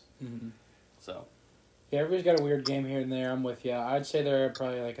weird games. Mm-hmm. So, yeah, everybody's got a weird game here and there. I'm with you. I'd say they're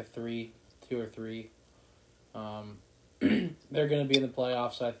probably like a 2 or 3. They're gonna be in the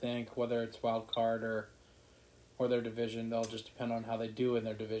playoffs, I think, whether it's wild card or their division. They'll just depend on how they do in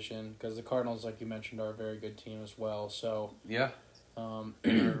their division, because the Cardinals, like you mentioned, are a very good team as well. So yeah,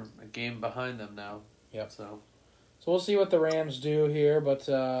 they're a game behind them now. Yep. So we'll see what the Rams do here, but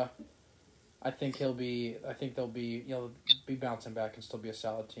I think they'll be be bouncing back and still be a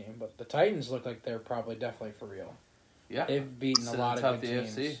solid team. But the Titans look like they're probably definitely for real. Yeah, they've beaten a lot of good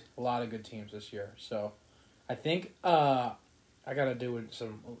teams. AFC. A lot of good teams this year. So I think I got to do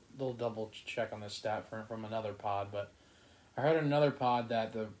some little double check on this stat from another pod, but I heard in another pod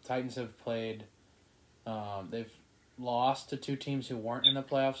that the Titans have played, they've lost to 2 teams who weren't in the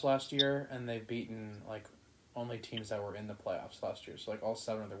playoffs last year, and they've beaten like only teams that were in the playoffs last year. So like all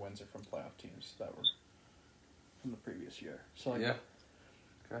 7 of their wins are from playoff teams that were from the previous year. So like, yeah.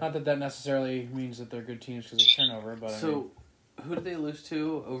 Okay. Not that necessarily means that they're good teams because of turnover, but who did they lose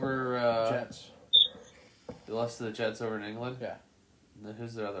to over Jets? They lost to the Jets over in England? Yeah. And then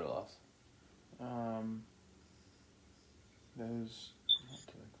who's their other loss? What do they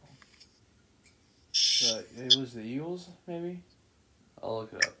call? They lose the Eagles, maybe? I'll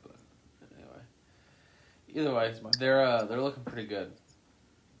look it up, but anyway. Either way, they're looking pretty good.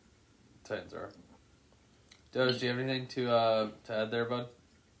 Titans are. Doge, do you have anything to add there, bud?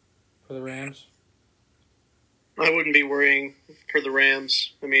 For the Rams? I wouldn't be worrying for the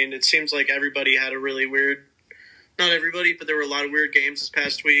Rams. I mean, it seems like everybody had a really weird... Not everybody, but there were a lot of weird games this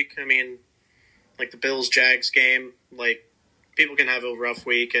past week. I mean, like the Bills-Jags game. Like, people can have a rough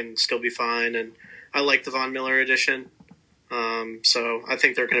week and still be fine. And I like the Von Miller edition. So I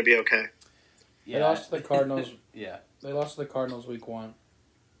think they're going to be okay. Yeah. They lost to the Cardinals. Yeah. They lost to the Cardinals week 1.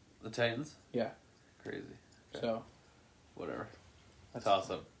 The Titans? Yeah. Crazy. Okay. So. Whatever. That's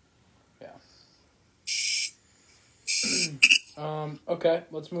awesome. Yeah. Okay,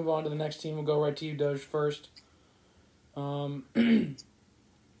 let's move on to the next team. We'll go right to you, Doge, first. We'll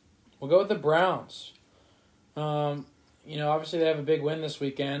go with the Browns. Obviously they have a big win this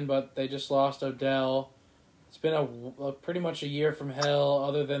weekend, but they just lost Odell. It's been a pretty much a year from hell,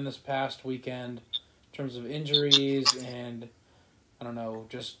 other than this past weekend, in terms of injuries and, I don't know,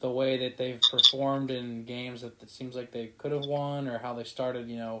 just the way that they've performed in games that it seems like they could have won, or how they started,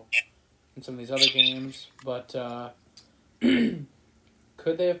 in some of these other games. But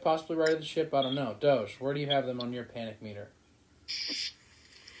could they have possibly righted the ship? I don't know. Doge, where do you have them on your panic meter?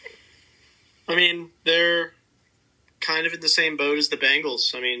 I mean, they're kind of in the same boat as the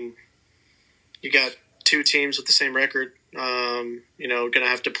Bengals. I mean, you got 2 teams with the same record. Going to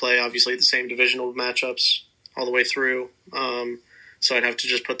have to play, obviously, the same divisional matchups all the way through. So I'd have to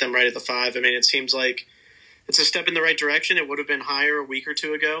just put them right at the 5. I mean, it seems like it's a step in the right direction. It would have been higher a week or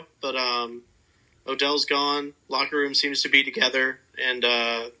 2 ago, but Odell's gone. Locker room seems to be together, and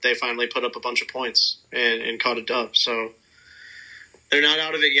they finally put up a bunch of points and caught a dub. So they're not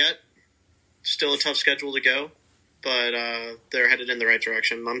out of it yet. Still a tough schedule to go, but they're headed in the right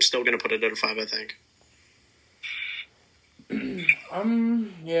direction. I'm still going to put it at a 5, I think.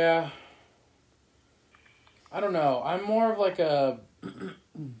 Yeah. I don't know. I'm more of like a...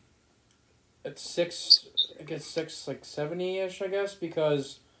 It's 6... I guess 6, like 70-ish, I guess,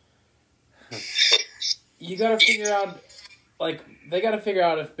 because you got to figure out, like, they got to figure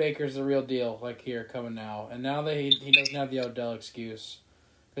out if Baker's the real deal, like, here, coming now. And now that he doesn't have the Odell excuse.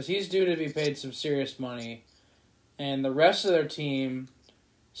 Because he's due to be paid some serious money. And the rest of their team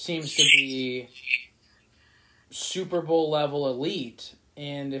seems to be Super Bowl level elite.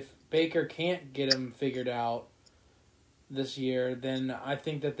 And if Baker can't get him figured out this year, then I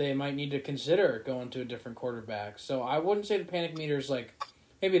think that they might need to consider going to a different quarterback. So I wouldn't say the panic meter is like,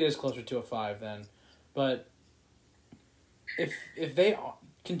 maybe it is closer to a 5 then. But if they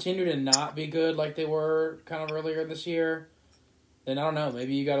continue to not be good like they were kind of earlier this year, then I don't know.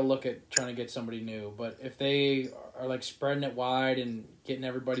 Maybe you got to look at trying to get somebody new. But if they are like spreading it wide and getting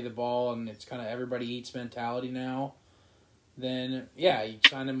everybody the ball, and it's kind of everybody eats mentality now, then yeah, you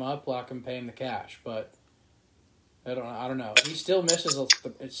sign him up, lock him, pay him the cash. But I don't know. He still misses.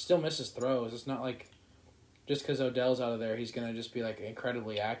 It still misses throws. It's not like just because Odell's out of there, he's gonna just be like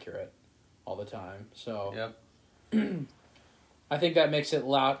incredibly accurate all the time. So Yep. I think that makes it a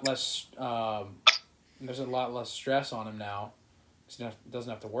lot less. There's a lot less stress on him now. He doesn't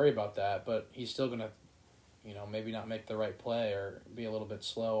have to worry about that, but he's still gonna, maybe not make the right play or be a little bit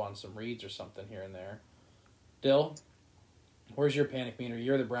slow on some reads or something here and there. Dill, where's your panic meter?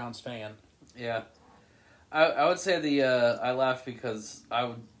 You're the Browns fan. Yeah. I would say I laugh because I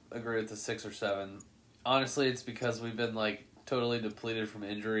would agree with the 6 or 7. Honestly, it's because we've been like totally depleted from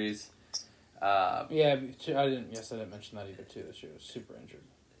injuries. I didn't mention that either too. This year was super injured.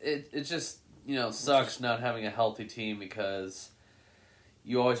 It just sucks not having a healthy team because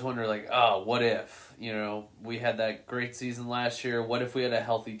you always wonder like, oh, what if we had that great season last year? What if we had a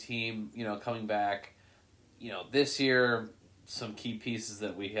healthy team coming back? This year some key pieces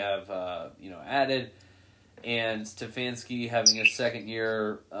that we have added. And Stefanski having his second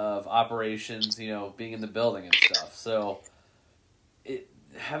year of operations, being in the building and stuff. So,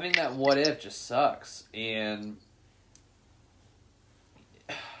 having that what if just sucks. And,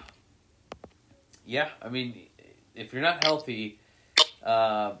 yeah, I mean, if you're not healthy,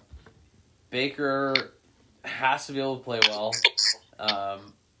 Baker has to be able to play well.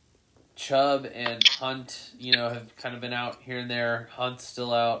 Chubb and Hunt, have kind of been out here and there. Hunt's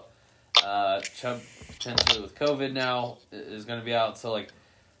still out. Chubb potentially with COVID now is going to be out. So, like,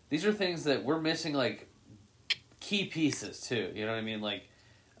 these are things that we're missing, like, key pieces, too. You know what I mean? Like,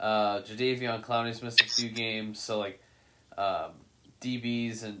 Jadeveon Clowney's missed a few games. So, like,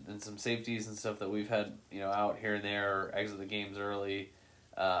 DBs and some safeties and stuff that we've had, out here and there or exit the games early.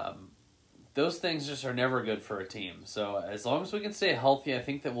 Those things just are never good for a team. So, as long as we can stay healthy, I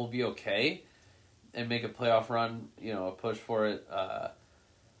think that we'll be okay and make a playoff run, a push for it.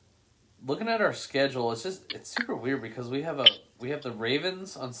 Looking at our schedule, it's super weird because we have the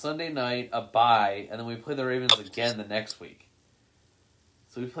Ravens on Sunday night, a bye, and then we play the Ravens again the next week.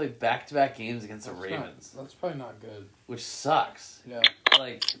 So we play back-to-back games against the Ravens. That's probably not good. Which sucks. Yeah.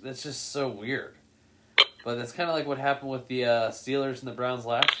 Like, that's just so weird. But that's kind of like what happened with the Steelers and the Browns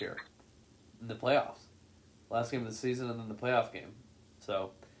last year in the playoffs. Last game of the season and then the playoff game.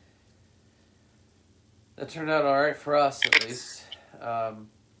 So that turned out all right for us, at least.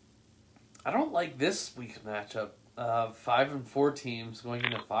 I don't like this week's matchup. 5-4 teams going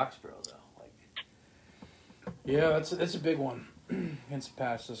into Foxborough, though. Yeah, that's a big one against the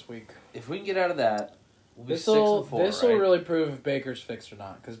Pats this week. If we can get out of that, we'll be 6-4. This will really prove if Baker's fixed or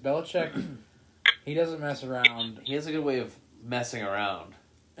not. Because Belichick, he doesn't mess around. He has a good way of messing around,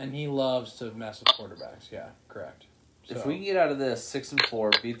 and he loves to mess with quarterbacks. Yeah, correct. So, if we can get out of this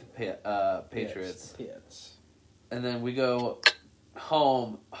 6-4, beat the Patriots, and then we go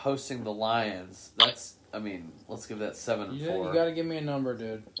home hosting the Lions. Let's give that 7-4. You got to give me a number,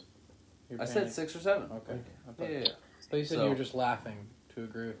 dude. I said 6 or 7. Okay. Yeah. I thought you said you were just laughing to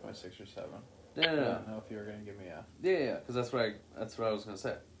agree with my 6 or 7. No. I don't know if you were going to give me a... Yeah, because that's what I was going to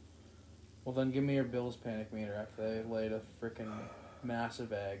say. Well, then give me your Bills panic meter after they laid a freaking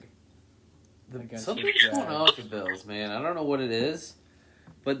massive egg. Something's going on with the Bills, man. I don't know what it is,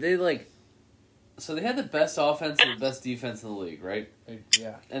 but they so they had the best offense and the best defense in the league, right?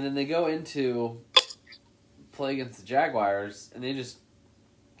 Yeah. And then they go into play against the Jaguars, and they just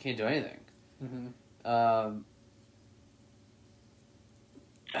can't do anything. Mm-hmm.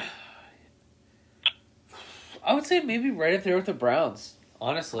 I would say maybe right up there with the Browns,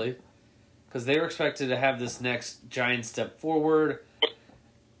 honestly, because they were expected to have this next giant step forward,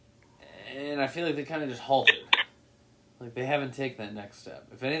 and I feel like they kind of just halted. Like, they haven't taken that next step.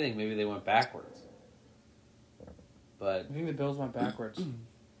 If anything, maybe they went backwards. But I think the Bills went backwards.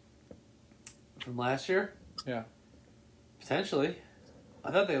 From last year? Yeah. Potentially.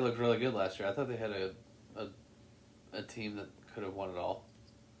 I thought they looked really good last year. I thought they had a team that could have won it all.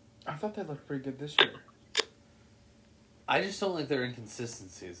 I thought they looked pretty good this year. I just don't like their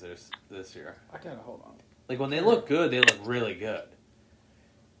inconsistencies this year. I gotta hold on. Like, when they look good, they look really good.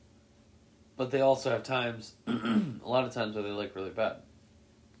 But they also have times, a lot of times where they look really bad.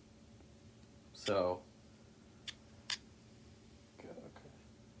 So. Good, okay.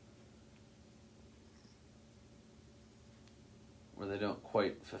 Where they don't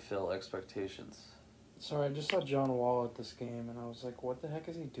quite fulfill expectations. Sorry, I just saw John Wall at this game, and I was like, what the heck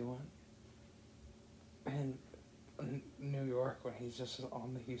is he doing in New York when he's just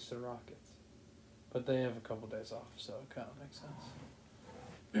on the Houston Rockets? But they have a couple days off, so it kind of makes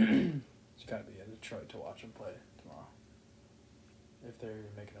sense. It's got to be in Detroit to watch him play tomorrow. If they're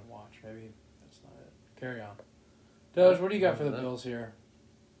even making him watch. Maybe that's not it. Carry on. Doge, what do you got for the Bills here?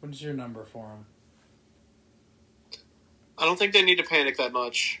 What is your number for them? I don't think they need to panic that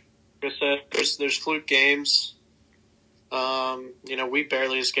much. Like I said, there's fluke games. We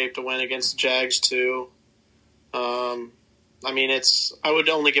barely escaped a win against the Jags too. I would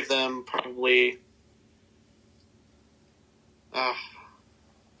only give them probably. I'm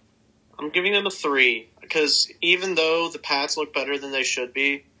giving them a 3 because even though the Pats look better than they should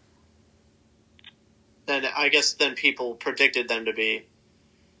be, then people predicted them to be.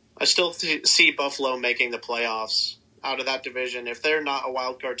 I still see Buffalo making the playoffs out of that division. If they're not a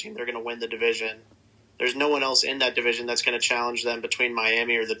wild card team, they're going to win the division. There's no one else in that division that's going to challenge them between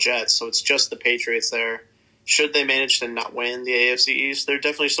Miami or the Jets, so it's just the Patriots there. Should they manage to not win the AFC East, they're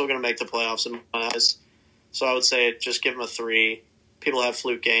definitely still going to make the playoffs in my eyes. So I would say just give them a 3. People have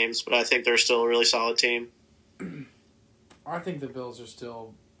fluke games, but I think they're still a really solid team. I think the Bills are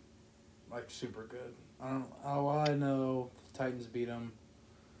still, super good. I know the Titans beat them,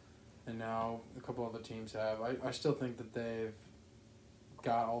 and now a couple other teams have. I still think that they've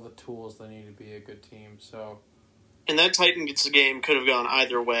got all the tools they need to be a good team. So, and that Titans game could have gone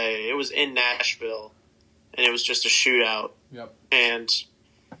either way. It was in Nashville, and it was just a shootout. Yep. And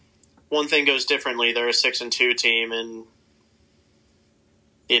one thing goes differently. They're a 6-2 team, and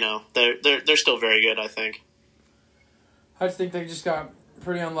they're still very good, I think. I just think they just got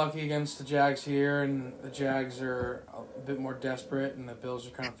pretty unlucky against the Jags here, and the Jags are a bit more desperate, and the Bills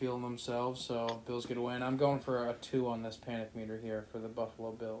are kind of feeling themselves, so Bills get a win. I'm going for a 2 on this panic meter here for the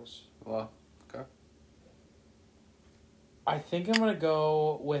Buffalo Bills. Well, okay. I think I'm going to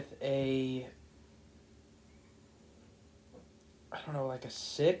go with a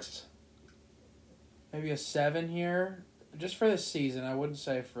 6, maybe a 7 here. Just for this season, I wouldn't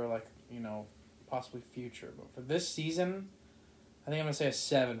say for possibly future, but for this season, I think I'm going to say a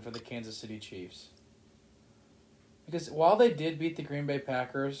 7 for the Kansas City Chiefs. Because while they did beat the Green Bay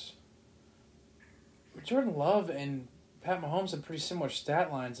Packers, Jordan Love and Pat Mahomes have pretty similar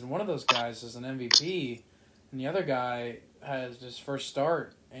stat lines, and one of those guys is an MVP, and the other guy has his first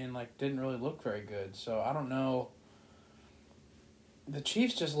start and didn't really look very good. So I don't know. The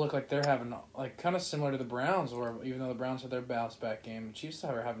Chiefs just look like they're having kind of similar to the Browns, where even though the Browns had their bounce back game, the Chiefs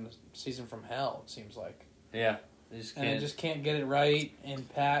are having a season from hell. It seems like. Yeah, they just can't get it right, and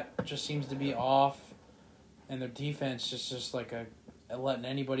Pat just seems to be off, and their defense just letting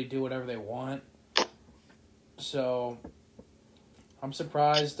anybody do whatever they want. So, I'm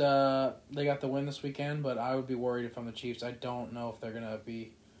surprised they got the win this weekend, but I would be worried if I'm the Chiefs. I don't know if they're gonna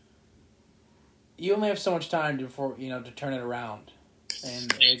be. You only have so much time to turn it around,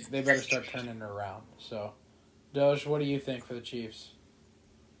 and they better start turning it around. So, Doge, what do you think for the Chiefs?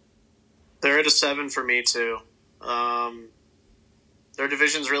 They're at a 7 for me, too. Their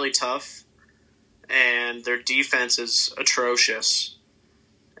division's really tough, and their defense is atrocious.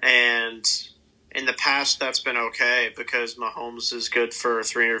 And in the past, that's been okay because Mahomes is good for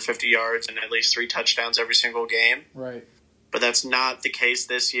 350 yards and at least 3 touchdowns every single game. Right. But that's not the case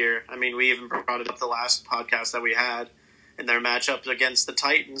this year. I mean, we even brought it up the last podcast that we had. In their matchup against the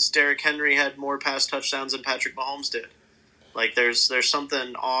Titans, Derrick Henry had more pass touchdowns than Patrick Mahomes did. There's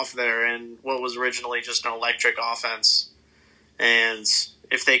something off there in what was originally just an electric offense. And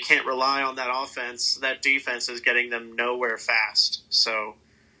if they can't rely on that offense, that defense is getting them nowhere fast. So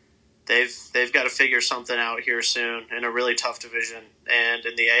they've got to figure something out here soon in a really tough division. And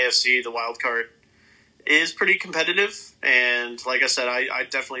in the AFC, the wild card is pretty competitive. And like I said, I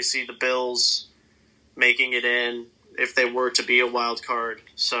definitely see the Bills making it in if they were to be a wild card.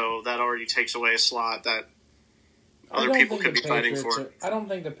 So that already takes away a slot that other people could be fighting for. I don't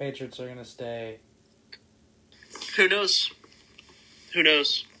think the Patriots are going to stay. Who knows?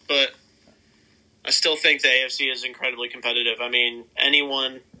 But I still think the AFC is incredibly competitive. I mean,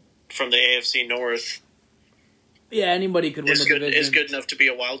 anyone from the AFC North anybody could win the division. Is good enough to be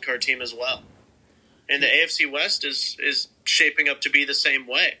a wild card team as well. And the AFC West is shaping up to be the same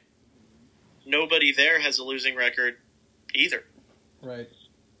way. Nobody there has a losing record either. Right.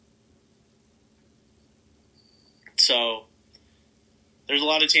 So there's a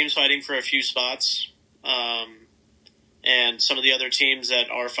lot of teams fighting for a few spots. And some of the other teams that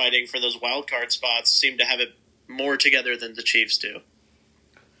are fighting for those wild card spots seem to have it more together than the Chiefs do.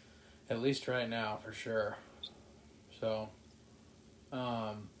 At least right now, for sure. So,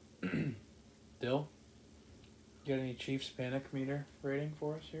 Dill, you got any Chiefs panic meter rating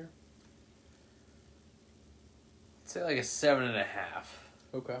for us here? I'd say a 7.5.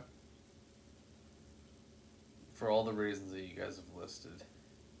 Okay. For all the reasons that you guys have listed.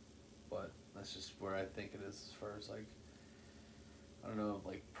 But that's just where I think it is as far as I don't know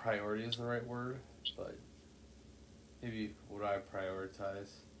if priority is the right word, but maybe what I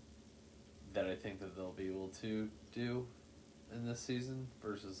prioritize that I think that they'll be able to do in this season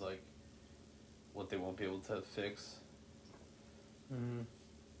versus like what they won't be able to fix. Mm-hmm.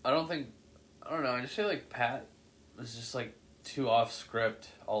 I don't know. I just feel like Pat is just like too off script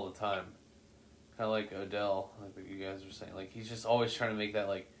all the time. Kind of like Odell, like what you guys were saying. Like he's just always trying to make that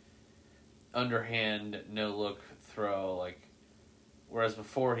like underhand no look throw. Like whereas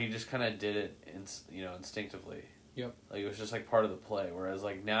before he just kind of did it, instinctively. Yep. Like it was just like part of the play. Whereas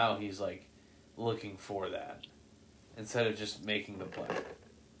like now he's like looking for that instead of just making the play.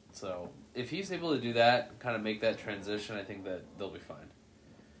 So if he's able to do that, kind of make that transition, I think that they'll be fine.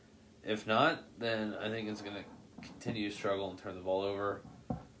 If not, then I think it's going to continue to struggle and turn the ball over.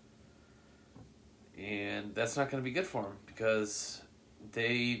 And that's not going to be good for them because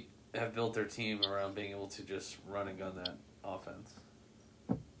they have built their team around being able to just run and gun that offense.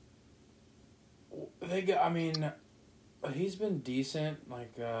 He's been decent.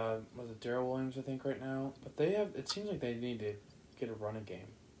 Like, was it Darrell Williams, I think, right now? But it seems like they need to get a running game.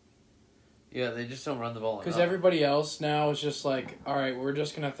 Yeah, they just don't run the ball enough. Because everybody else now is just like, all right, we're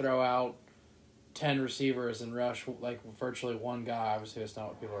just going to throw out 10 receivers and rush, like, virtually one guy. Obviously, that's not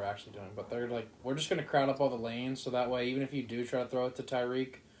what people are actually doing. But they're like, we're just going to crowd up all the lanes so that way, even if you do try to throw it to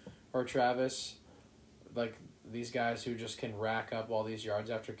Tyreek or Travis, like, these guys who just can rack up all these yards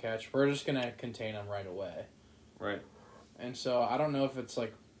after catch, we're just going to contain them right away. Right. And so I don't know if it's,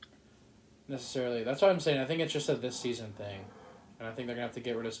 like, necessarily... That's what I'm saying. I think it's just a this season thing. And I think they're going to have to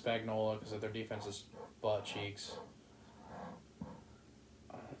get rid of Spagnuolo because their defense is butt cheeks.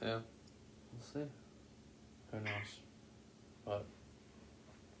 Yeah. We'll see. Who knows? But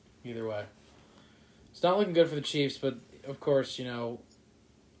either way. It's not looking good for the Chiefs, but of course,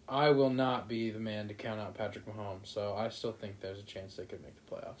 I will not be the man to count out Patrick Mahomes. So I still think there's a chance they could make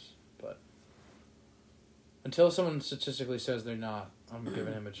the playoffs. But until someone statistically says they're not, I'm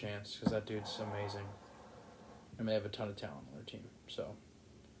giving him a chance because that dude's amazing. And they have a ton of talent on their team. So,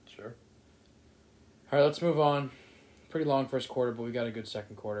 sure. All right, let's move on. Pretty long first quarter, but we got a good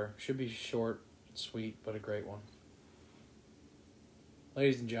second quarter. Should be short, sweet, but a great one.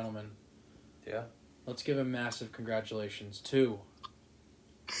 Ladies and gentlemen. Yeah. Let's give a massive congratulations to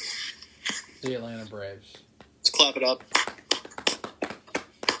the Atlanta Braves. Let's clap it up.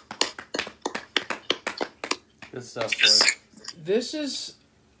 Good stuff, boys. This is...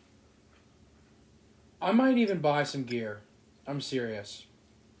 I might even buy some gear. I'm serious.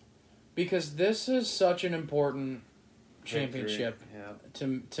 Because this is such an important championship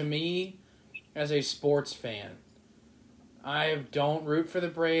to me as a sports fan. I don't root for the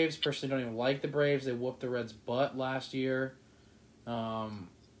Braves. Personally, don't even like the Braves. They whooped the Reds' butt last year. But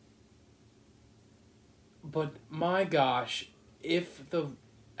my gosh, if the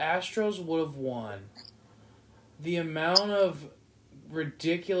Astros would have won, the amount of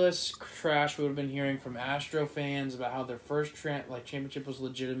ridiculous trash we would have been hearing from Astro fans about how their first championship was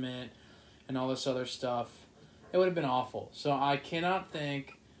legitimate and all this other stuff, it would have been awful. So I cannot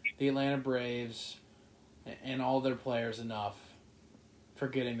thank the Atlanta Braves and all their players enough for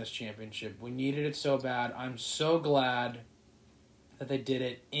getting this championship. We needed it so bad. I'm so glad that they did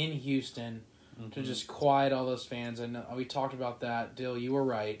it in Houston to just quiet all those fans. And we talked about that. Dill, you were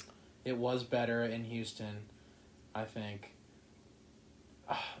right. It was better in Houston, I think.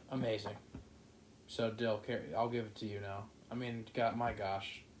 Amazing. So, Dill, I'll give it to you now. I mean, my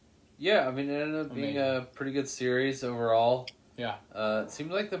gosh. Yeah, I mean, it ended up being a pretty good series overall. Yeah. It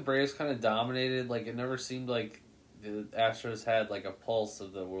seemed like the Braves kind of dominated. Like, it never seemed like the Astros had, like, a pulse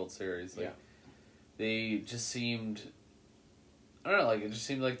of the World Series. Like, they just seemed... I don't know, like, it just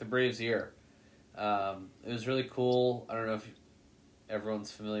seemed like the Braves' year. It was really cool. I don't know if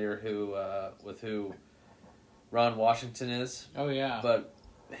everyone's familiar with who Ron Washington is. Oh, yeah. But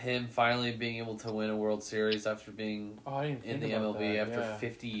him finally being able to win a World Series after being in the MLB after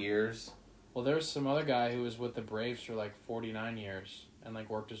 50 years. Well, there's some other guy who was with the Braves for like 49 years and like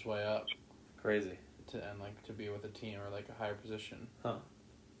worked his way up. Crazy. To be with a team or like a higher position. Huh.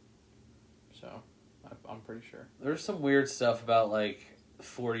 So, I'm pretty sure. There's some weird stuff about like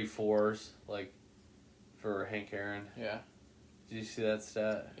 44s, like for Hank Aaron. Yeah. Did you see that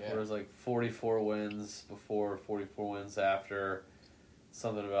stat? Yeah. Where it was like 44 wins before, 44 wins after.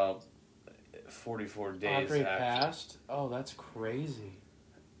 Something about 44 days Andre after. passed? Oh, that's crazy.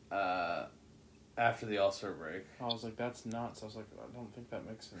 After the All-Star break. I was like, that's nuts. I was like, I don't think that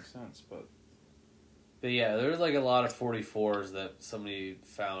makes any sense, but yeah, there was like a lot of 44s that somebody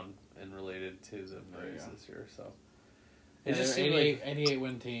found and related to the Braves this year, so. It just seemed 88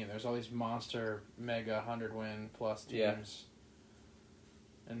 win team. There's all these monster, mega 100-win plus teams.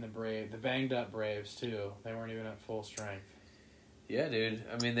 Yeah. And the banged up Braves, too. They weren't even at full strength. Yeah, dude.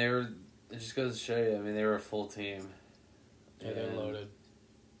 I mean, it just goes to show you, I mean, they were a full team. Yeah, they're loaded.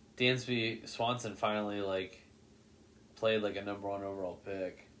 Dansby Swanson finally played a number 1 overall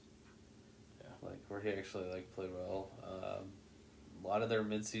pick. Yeah, where he actually played well. A lot of their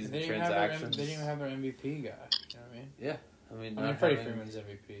midseason transactions. They didn't even have their MVP guy. You know what I mean? Yeah, I mean Freddie Freeman's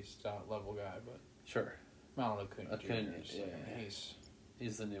MVP level guy, but sure. I don't know Acuna. Yeah.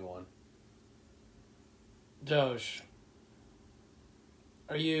 He's the new one. Doge,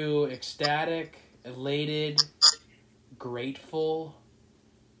 are you ecstatic, elated, grateful?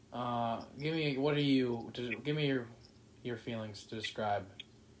 Give me your feelings to describe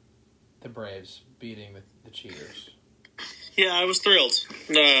the Braves beating the Cheaters. Yeah, I was thrilled.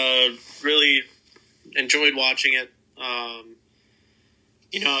 Really enjoyed watching it.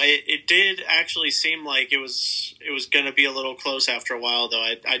 It did actually seem like it was going to be a little close after a while, though.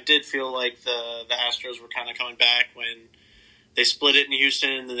 I did feel like the Astros were kind of coming back when they split it in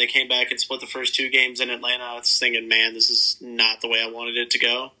Houston, and then they came back and split the first 2 games in Atlanta. I was thinking, man, this is not the way I wanted it to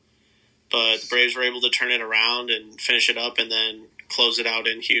go. But the Braves were able to turn it around and finish it up and then close it out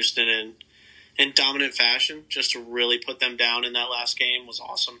in Houston in dominant fashion. Just to really put them down in that last game was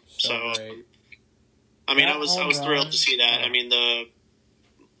awesome. So I was thrilled to see that. Yeah. I mean,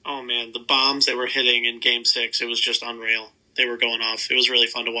 the bombs they were hitting in Game 6, it was just unreal. They were going off. It was really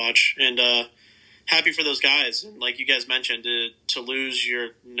fun to watch. And happy for those guys. And like you guys mentioned, to lose your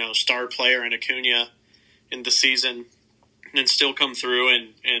star player in Acuna in the season and still come through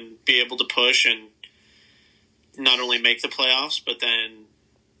and be able to push and not only make the playoffs, but then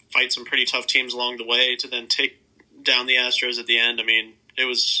fight some pretty tough teams along the way to then take down the Astros at the end. I mean, it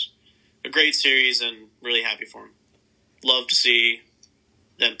was a great series and really happy for them. Love to see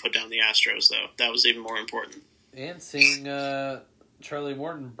them put down the Astros, though. That was even more important. And seeing Charlie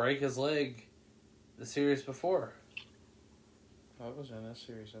Morton break his leg the series before. That was in that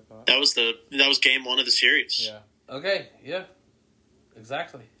series, I thought. That was game 1 of the series. Yeah. Okay, yeah.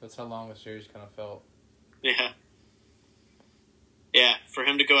 Exactly. That's how long the series kind of felt. Yeah. Yeah, for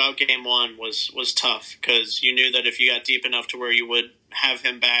him to go out game 1 was tough because you knew that if you got deep enough to where you would have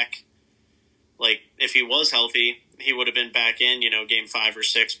him back, if he was healthy, he would have been back in, game 5 or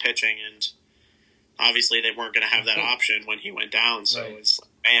 6 pitching, and obviously they weren't going to have that option when he went down. So It's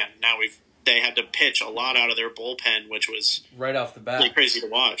man, now they had to pitch a lot out of their bullpen, which was right off the bat really crazy to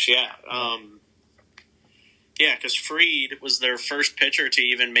watch. Yeah, yeah, because Fried was their first pitcher to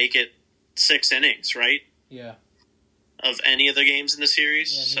even make it 6 innings, right? Yeah. Of any of the games in the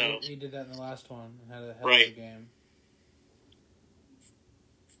series. Yeah, he did that in the last one. Had a hell of a game.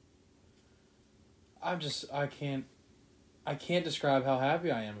 I can't describe how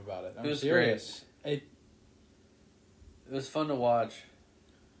happy I am about it. I'm serious. Great. It was fun to watch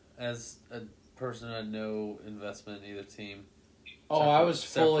as a person who had no investment in either team. I was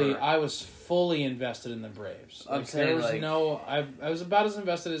fully invested in the Braves. I'm saying I was about as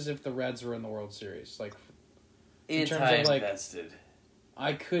invested as if the Reds were in the World Series. In terms of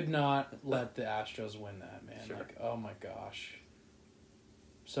I could not let the Astros win that, man. Sure. Oh my gosh.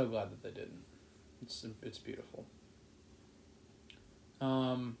 So glad that they didn't. It's beautiful.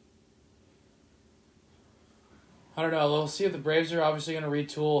 I don't know. We'll see if the Braves are obviously going to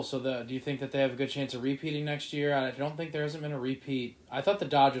retool. So, do you think that they have a good chance of repeating next year? I don't think there hasn't been a repeat. I thought the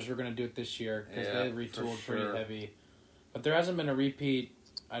Dodgers were going to do it this year because they retooled pretty heavy. But there hasn't been a repeat,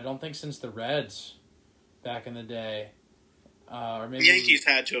 I don't think, since the Reds back in the day. Or maybe the Yankees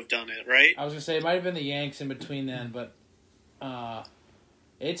had to have done it, right? I was going to say it might have been the Yanks in between then, but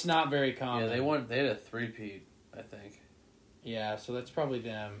it's not very common. Yeah, they had a three-peat, I think. Yeah, so that's probably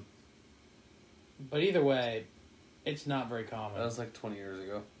them. But either way, it's not very common. That was 20 years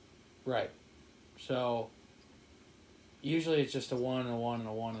ago. Right. So, usually it's just a 1 and a 1 and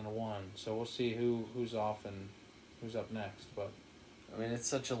a 1 and a 1. So we'll see who's off and who's up next. But I mean, it's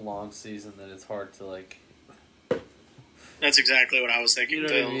such a long season that it's hard to, That's exactly what I was thinking. You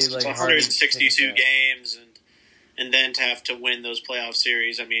know what I mean? It's 162 games, and then to have to win those playoff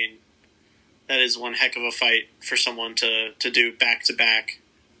series, I mean, that is one heck of a fight for someone to do back-to-back.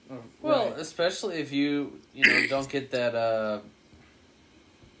 Well, especially if you don't get that. I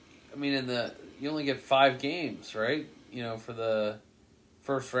mean, you only get 5 games, right? For the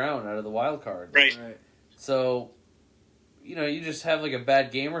first round out of the wild card, right? So, you just have a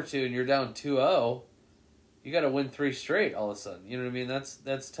bad game or two, and you're down 2-0. You got to win 3 straight all of a sudden. You know what I mean?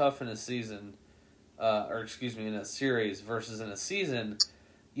 That's tough in a season, in a series versus in a season.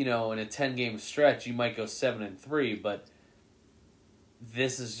 In a 10-game stretch, you might go 7-3, but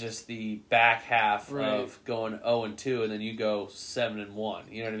this is just the back half of going 0-2, and then you go 7-1.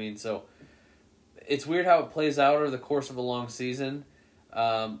 You know what I mean? So it's weird how it plays out over the course of a long season,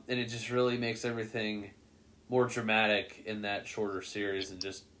 and it just really makes everything more dramatic in that shorter series and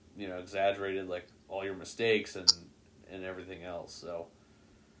just, exaggerated like all your mistakes and everything else. So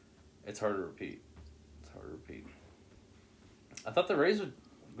it's hard to repeat. I thought the Rays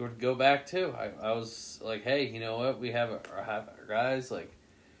would go back too. I was like, hey, you know what? We have our guys like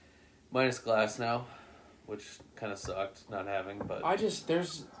minus Glass now, which kind of sucked not having. But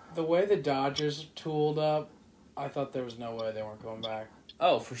there's the way the Dodgers tooled up. I thought there was no way they weren't going back.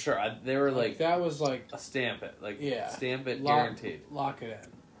 Oh, for sure. They were like that was like a stamp it, stamp it, guaranteed. Lock it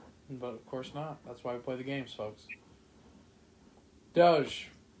in, but of course not. That's why we play the games, folks. Doge,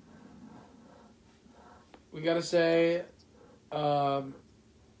 we gotta say a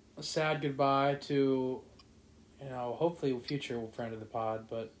sad goodbye to, hopefully a future friend of the pod,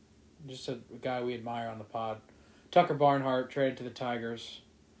 but just a guy we admire on the pod. Tucker Barnhart traded to the Tigers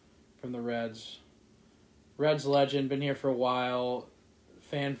from the Reds. Reds legend, been here for a while.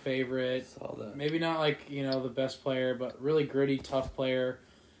 Fan favorite. Saw that. Maybe not like, the best player, but really gritty, tough player.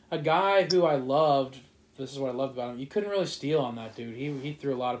 A guy who I loved. This is what I loved about him. You couldn't really steal on that dude. He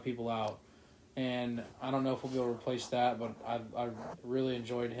threw a lot of people out. And I don't know if we'll be able to replace that, but I really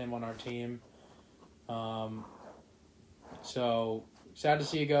enjoyed him on our team. So, sad to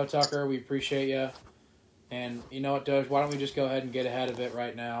see you go, Tucker. We appreciate you. And you know what, Doge? Why don't we just go ahead and get ahead of it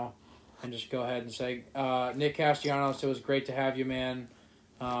right now and just go ahead and say, Nick Castellanos, it was great to have you, man.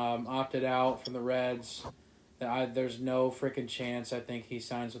 Opted out from the Reds. There's no freaking chance I think he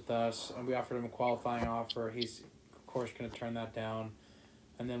signs with us. And we offered him a qualifying offer. He's, of course, going to turn that down.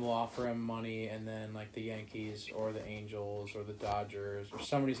 And then we'll offer him money, and then like the Yankees or the Angels or the Dodgers or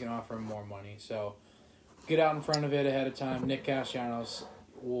somebody's going to offer him more money. So get out in front of it ahead of time. Nick Castellanos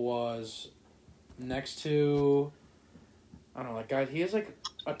was next to, I don't know, guy. He is like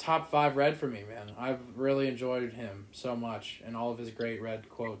a top 5 Red for me, man. I've really enjoyed him so much and all of his great Red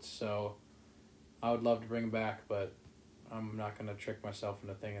quotes. So I would love to bring him back, but I'm not going to trick myself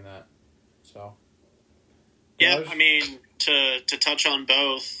into thinking that. So. Yeah, I mean, to touch on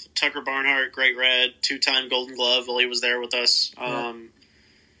both, Tucker Barnhart, great Red, 2-time Golden Glove while he was there with us. Yeah.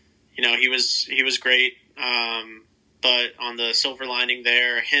 He was great. But on the silver lining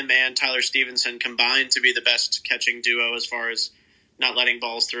there, him and Tyler Stevenson combined to be the best catching duo as far as not letting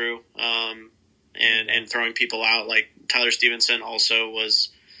balls through and throwing people out. Like Tyler Stevenson also was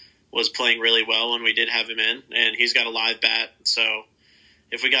playing really well when we did have him in, and he's got a live bat. So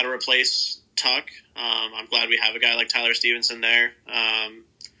if we got to replace Tuck, I'm glad we have a guy like Tyler Stevenson there.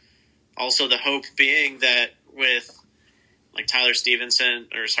 Also, the hope being that with like Tucker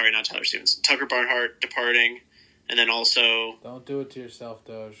Barnhart departing, and then also don't do it to yourself,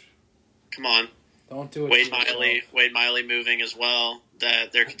 Doge. Come on, don't do it. Wade Miley moving as well.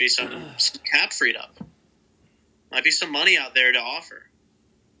 That there could be some cap freed up. Might be some money out there to offer.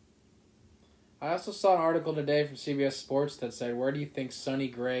 I also saw an article today from CBS Sports that said, where do you think Sonny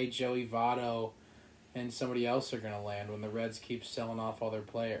Gray, Joey Votto, and somebody else are going to land when the Reds keep selling off all their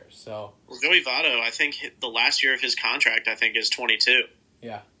players? So, well, Joey Votto, I think the last year of his contract, is 22.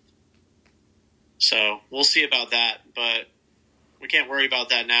 Yeah. So we'll see about that, but we can't worry about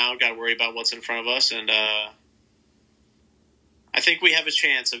that now. Got to worry about what's in front of us, and I think we have a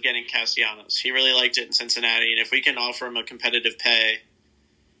chance of getting Castellanos. He really liked it in Cincinnati, and if we can offer him a competitive pay,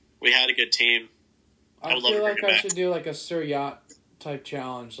 we had a good team. I feel like I should do like a Sir Yacht type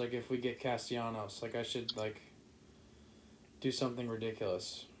challenge. Like if we get Castellanos, like I should like do something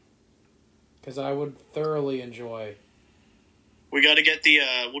ridiculous because I would thoroughly enjoy. We got to get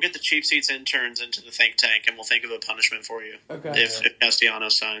we'll get the cheap seats interns into the think tank, and we'll think of a punishment for you. Okay. If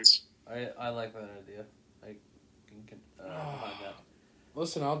Castellanos signs. I like that idea. I can find that.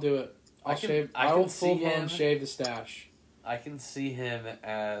 Listen, I'll do it. I will full blown shave the stash. I can see him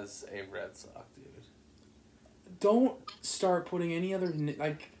as a Red Sox dude. Don't start putting any other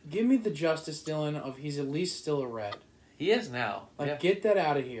give me the Justice Dillon of he's at least still a Red. He is now. Get that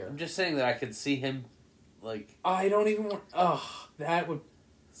out of here. I'm just saying that I could see him I don't even want. That would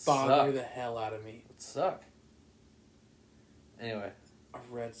bother the hell out of me. It would suck. Anyway, a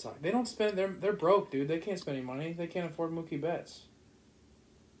Red Sox. They don't spend. They're broke, dude. They can't spend any money. They can't afford Mookie Betts.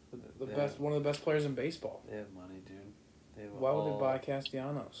 One of the best players in baseball. They have money, dude. Why would they buy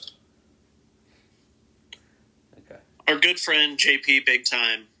Castellanos? Okay. Our good friend JP Big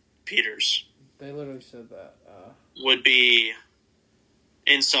Time Peters. They literally said that. Would be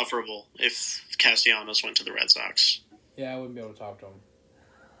insufferable if Castellanos went to the Red Sox. Yeah, I wouldn't be able to talk to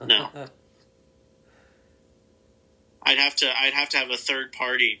him. No. I'd have to have a third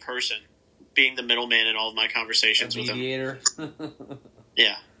party person being the middleman in all of my conversations with him. Mediator.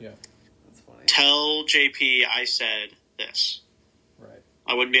 Yeah. Yeah. That's funny. Tell JP I said this. Right.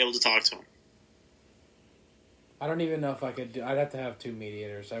 I wouldn't be able to talk to him. I don't even know if I could do... I'd have to have two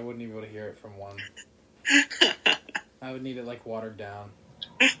mediators. I wouldn't even be able to hear it from one. I would need it, like, watered down.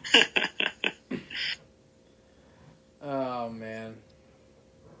 Oh, man.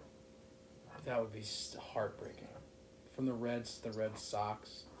 That would be heartbreaking. From the Reds to the Red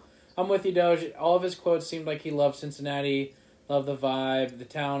Sox. I'm with you, Doge. All of his quotes seemed like he loved Cincinnati, loved the vibe. The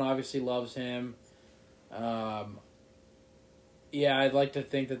town obviously loves him. Yeah, I'd like to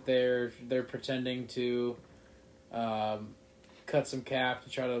think that they're pretending to cut some cap to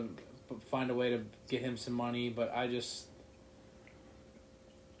try to find a way to get him some money, but I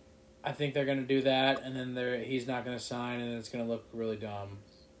think they're going to do that, and then he's not going to sign, and it's going to look really dumb,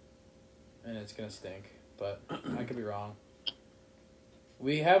 and it's going to stink. But I could be wrong.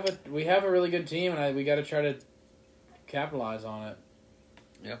 We have a really good team, and we got to try to capitalize on it.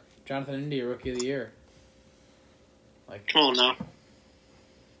 Yep. Jonathan India, Rookie of the Year. Come on now.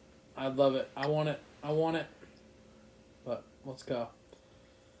 I'd love it. I want it. But let's go.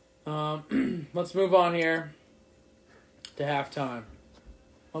 Let's move on here to halftime.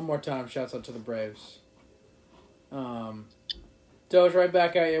 One more time, shouts out to the Braves. Doge, right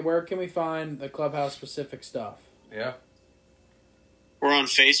back at you. Where can we find the Clubhouse specific stuff? Yeah. We're on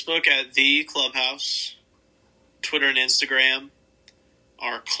Facebook at The Clubhouse. Twitter and Instagram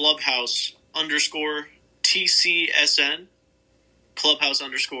are Clubhouse_TCSN.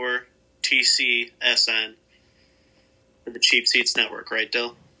 Clubhouse_TCSN. For the Cheap Seats Network, right,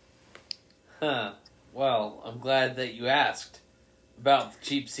 Dill? Huh. Well, I'm glad that you asked about the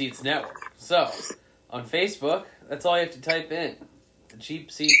Cheap Seats Network. So, on Facebook, that's all you have to type in. The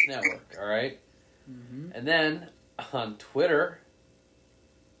Cheap Seats Network, alright? Mm-hmm. And then, on Twitter,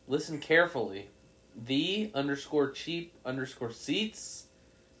 listen carefully. _cheap_seats.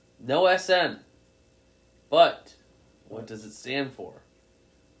 No SN. But, what does it stand for?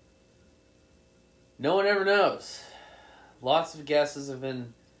 No one ever knows. Lots of guesses have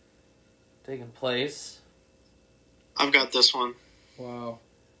been taking place. I've got this one. Wow.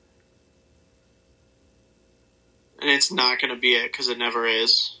 And it's not going to be it because it never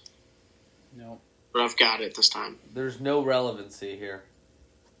is. No. But I've got it this time. There's no relevancy here.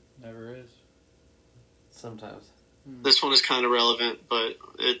 Never is. Sometimes. This one is kind of relevant, but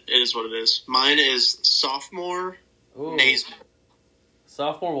it is what it is. Mine is sophomore Naismith.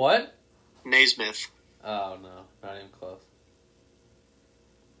 Sophomore what? Naismith. Oh, no. Not even close.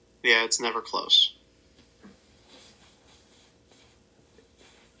 Yeah, it's never close.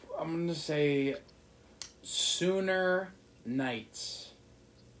 I'm going to say Sooner Nights.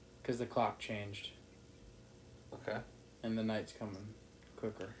 Because the clock changed. Okay. And the night's coming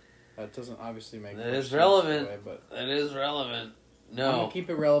quicker. That doesn't obviously make That much is sense relevant. Way, but That is relevant. No. I'm a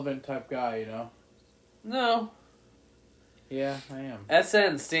keep it relevant type guy, you know? No. Yeah, I am.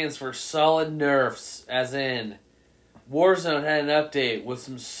 SN stands for solid nerfs, as in Warzone had an update with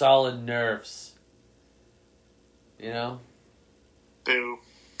some solid nerfs. You know? Boo.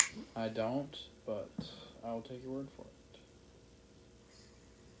 I don't, but I'll take your word for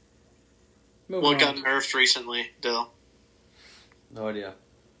it. What got nerfed recently, Dill? No idea.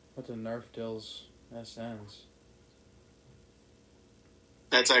 What's a nerf Dill's SNs?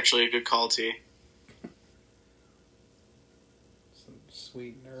 That's actually a good call, T. Some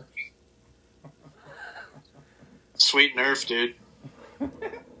sweet nerfs. Sweet nerf, dude.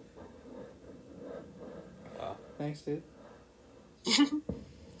 Wow. Thanks, dude.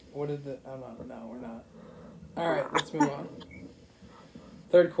 What did the... Oh, no, we're not. All right, let's move on.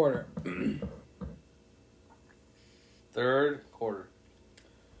 Third quarter. Third quarter.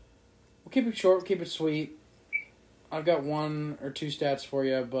 We'll keep it short, keep it sweet. I've got one or two stats for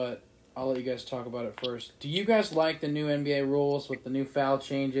you, but I'll let you guys talk about it first. Do you guys like the new NBA rules with the new foul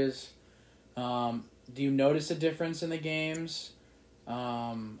changes? Do you notice a difference in the games?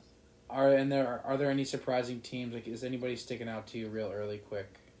 Are there any surprising teams? Like, is anybody sticking out to you real early, quick?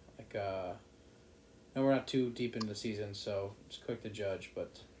 Like, no, we're not too deep into the season, so it's quick to judge.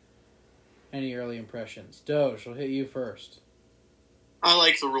 But any early impressions? Doge, we'll hit you first. I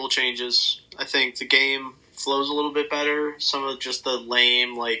like the rule changes. I think the game flows a little bit better. Some of just the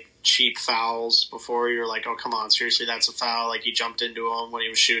lame, cheap fouls before you're like, oh, come on, seriously, that's a foul. Like, he jumped into him when he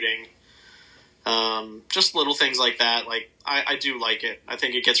was shooting. Just little things like that. I do like it. I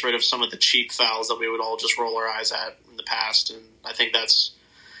think it gets rid of some of the cheap fouls that we would all just roll our eyes at in the past. And I think that's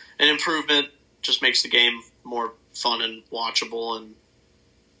an improvement. Just makes the game more fun and watchable, and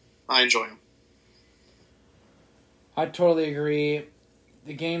I enjoy them. I totally agree.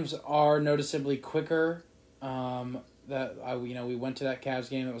 The games are noticeably quicker. We went to that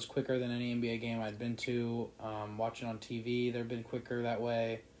Cavs game. It was quicker than any NBA game I'd been to. Watching on TV, they've been quicker that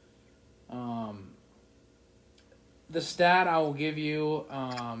way. the stat I will give you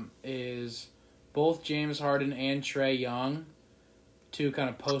is both James Harden and Trae Young, two kind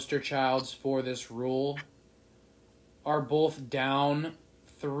of poster childs for this rule, are both down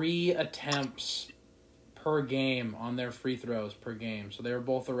 3 attempts per game on their free throws per game. So they were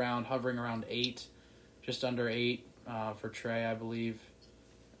both hovering around 8, just under 8 for Trae, I believe.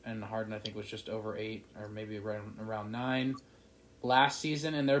 And Harden, I think, was just over 8 or maybe around 9 last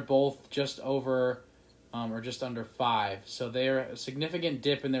season. And they're both just over or just under 5. So they're a significant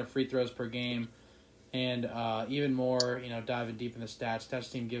dip in their free throws per game. And even more, diving deep in the stats.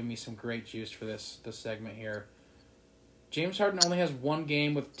 Stats team giving me some great juice for this segment here. James Harden only has one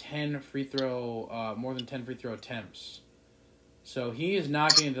game with more than 10 free throw attempts. So he is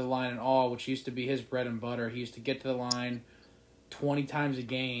not getting to the line at all, which used to be his bread and butter. He used to get to the line 20 times a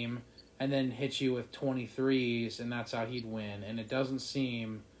game and then hit you with 23s, and that's how he'd win. And it doesn't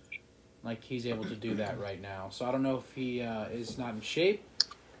seem like he's able to do that right now. So I don't know if he is not in shape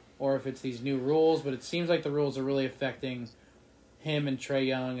or if it's these new rules, but it seems like the rules are really affecting him and Trae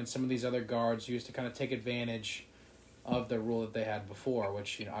Young and some of these other guards who used to kind of take advantage of the rule that they had before,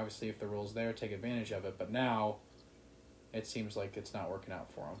 which, obviously if the rule's there, take advantage of it. But now it seems like it's not working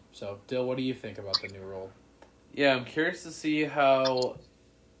out for them. So, Dill, what do you think about the new rule? Yeah, I'm curious to see how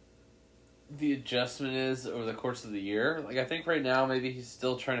the adjustment is over the course of the year. Like, I think right now maybe he's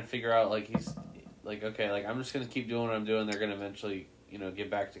still trying to figure out, he's like, okay, I'm just going to keep doing what I'm doing. They're going to eventually, get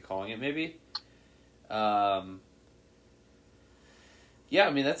back to calling it maybe. Yeah,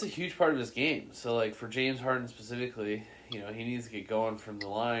 I mean, that's a huge part of his game. So, for James Harden specifically, he needs to get going from the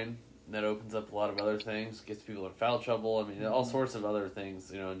line. That opens up a lot of other things, gets people in foul trouble. I mean, all sorts of other things,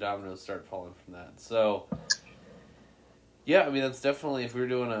 and dominoes start falling from that. So, yeah, I mean, that's definitely, if we were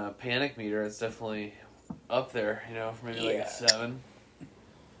doing a panic meter, it's definitely up there, for maybe a 7.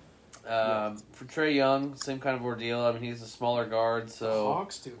 For Trae Young, same kind of ordeal. I mean, he's a smaller guard, so... The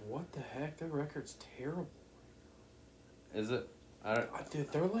Hawks, dude, what the heck? Their record's terrible. Is it?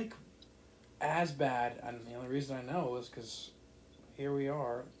 Dude, they're as bad, and the only reason I know is because here we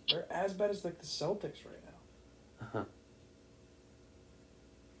are. They're as bad as the Celtics right now.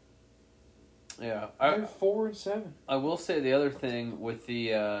 Yeah, they're 4-7. I will say the other thing with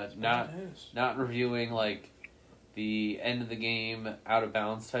the not reviewing the end of the game out of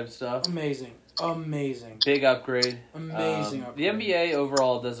bounds type stuff. Amazing. Big upgrade. Amazing upgrade. The NBA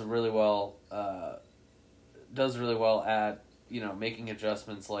overall does really well at making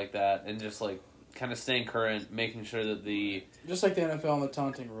adjustments like that and just kind of staying current, making sure that just like the NFL and the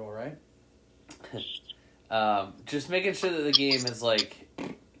taunting rule, right? Just making sure that the game is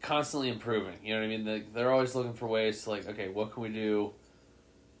constantly improving. You know what I mean? They're always looking for ways to okay, what can we do?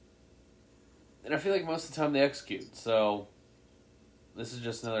 And I feel like most of the time they execute. So this is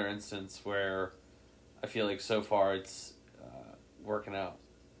just another instance where I feel like so far it's working out.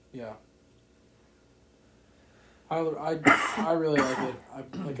 Yeah. I really like it.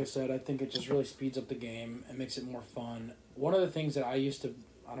 Like I said, I think it just really speeds up the game and makes it more fun. One of the things that I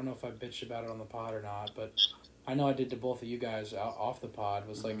don't know if I bitched about it on the pod or not, but I know I did to both of you guys off the pod,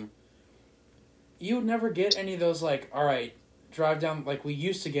 was you would never get any of those all right, drive down, we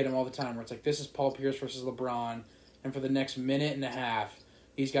used to get them all the time, where it's this is Paul Pierce versus LeBron, and for the next minute and a half,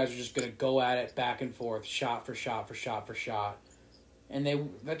 these guys are just going to go at it back and forth, shot for shot for shot for shot. And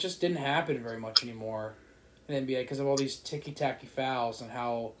that just didn't happen very much anymore in the NBA because of all these ticky-tacky fouls and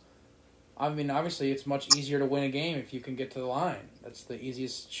how, I mean, obviously it's much easier to win a game if you can get to the line. That's the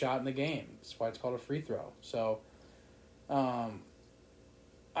easiest shot in the game. That's why it's called a free throw. So, I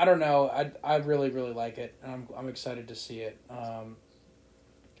don't know. I really, really like it. I'm excited to see it.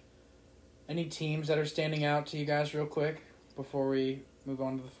 Any teams that are standing out to you guys real quick before we move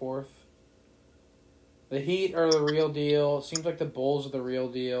on to the fourth? The Heat are the real deal. Seems like the Bulls are the real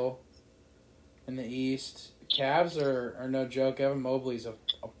deal in the East. Cavs are no joke. Evan Mobley's a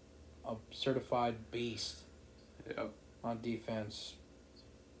certified beast. Yep. On defense.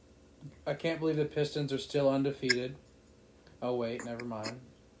 I can't believe the Pistons are still undefeated. Oh, wait, never mind.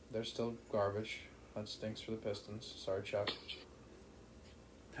 They're still garbage. That stinks for the Pistons. Sorry, Chuck.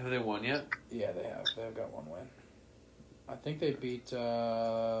 Have they won yet? Yeah, they have. They've got one win. I think they beat... Because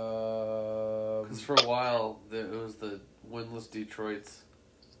for a while, it was the winless Detroits.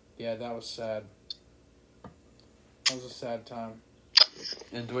 Yeah, that was sad. That was a sad time.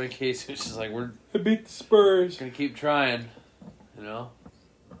 And Dwayne Casey was just I beat the Spurs. Gonna keep trying, On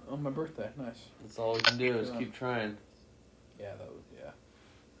my birthday, nice. That's all we can do is keep trying. Yeah,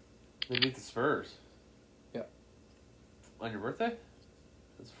 They beat the Spurs. Yep. On your birthday?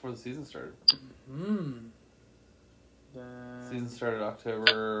 That's before the season started. Then Season started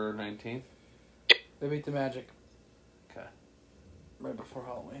October 19th. they beat the Magic. right before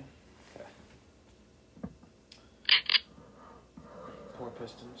Halloween. Okay. Poor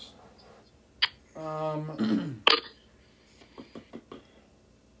Pistons. I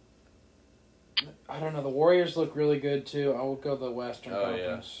don't know. The Warriors look really good too. I will go the Western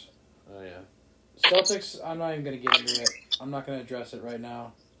Conference. Yeah. Oh yeah. Celtics. I'm not even going to get into it. I'm not going to address it right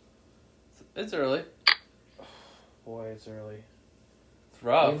now. It's early. Boy, it's early. It's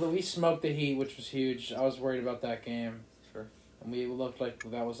rough. We smoked the Heat, which was huge. I was worried about that game. Sure. And we looked like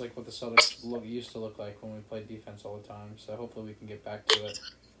that was like what the Celtics used to look like when we played defense all the time. So hopefully we can get back to it.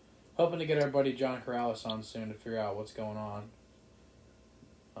 Hoping to get our buddy John Corrales on soon to figure out what's going on.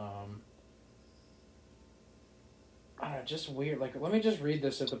 I don't know, just weird. Like, let me just read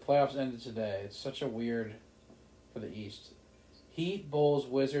this. If the playoffs ended today, it's such a weird for the East. Heat, Bulls,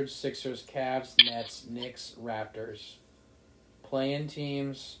 Wizards, Sixers, Cavs, Nets, Knicks, Raptors. Play-in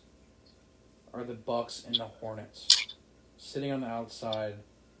teams are the Bucks and the Hornets. Sitting on the outside,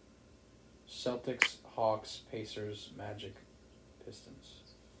 Celtics, Hawks, Pacers, Magic, Pistons.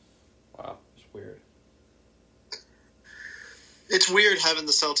 Wow, it's weird. It's weird having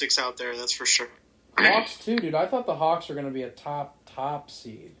the Celtics out there, that's for sure. Hawks too, dude. I thought the Hawks were going to be a top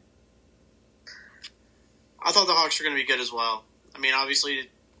seed. I thought the Hawks were going to be good as well. I mean, obviously,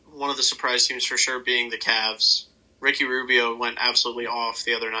 one of the surprise teams for sure being the Cavs. Ricky Rubio went absolutely off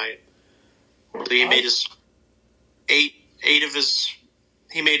the other night. He made his he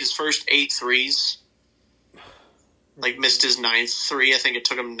made his first 8 threes. Like, missed his 9th three. I think it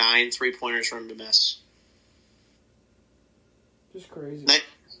took him 9 3-pointers for him to miss. Just crazy.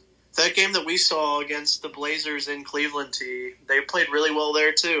 That game that we saw against the Blazers in Cleveland, they played really well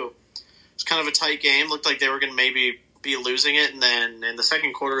there, too. It's kind of a tight game. Looked like they were going to maybe be losing it, and then in the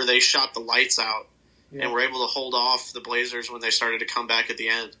second quarter, they shot the lights out and were able to hold off the Blazers when they started to come back at the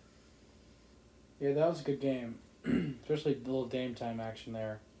end. Yeah, that was a good game. Especially the little Dame time action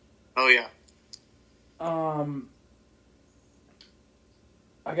there. Oh, yeah. I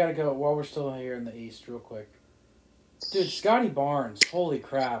gotta go while we're still here in the East real quick. Dude, Scotty Barnes, holy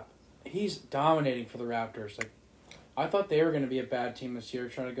crap. He's dominating for the Raptors. Like, I thought they were going to be a bad team this year,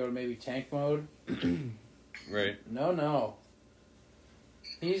 trying to go to maybe tank mode. Right. No.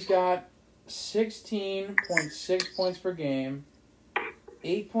 He's got 16.6 points per game,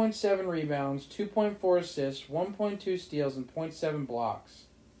 8.7 rebounds, 2.4 assists, 1.2 steals, and 0.7 blocks.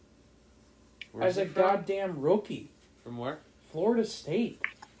 As a goddamn rookie. From where? Florida State.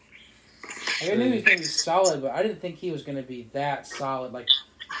 Like, I knew he was going to be solid, but I didn't think he was going to be that solid. Like,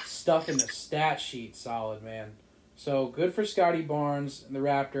 stuff in the stat sheet solid, man. So, good for Scotty Barnes and the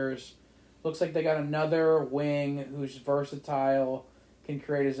Raptors. Looks like they got another wing who's versatile, can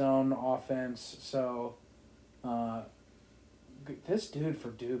create his own offense. So, this dude for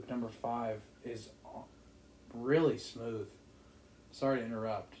Duke, number 5, is really smooth. Sorry to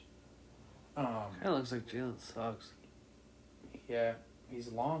interrupt. Kind of looks like Jalen Suggs. Yeah,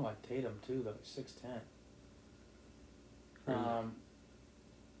 he's long like Tatum too, though. He's 6'10".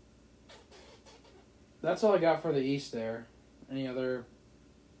 That's all I got for the East there. Any other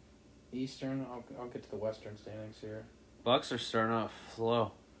Eastern? I'll get to the Western standings here. Bucks are starting off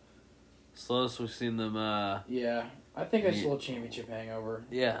slow. Slowest we've seen them. Yeah, I think it's a little championship hangover.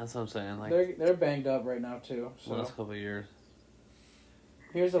 Yeah, that's what I'm saying. Like they're banged up right now too. So last couple of years.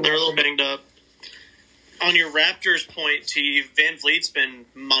 They're a little banged up. On your Raptors point, T, Van Vliet's been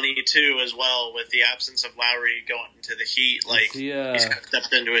money too as well with the absence of Lowry going into the Heat. Like he's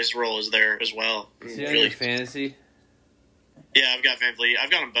stepped into his role as there as well. Is he on your fantasy? Yeah, I've got Van Vliet.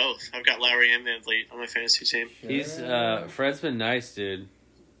 I've got them both. I've got Lowry and Van Vliet on my fantasy team. He's Fred's been nice, dude.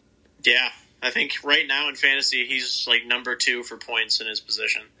 Yeah, I think right now in fantasy he's like number 2 for points in his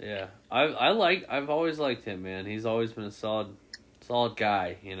position. Yeah, I've always liked him, man. He's always been a solid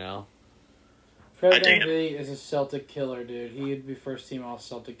guy, you know. Fred VanVleet is a Celtic killer, dude. He'd be first team all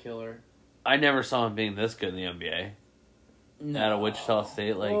Celtic killer. I never saw him being this good in the NBA. No. Out of Wichita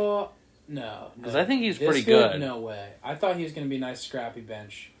State, like. Well, no. Because I think he's pretty good. No way. I thought he was going to be a nice scrappy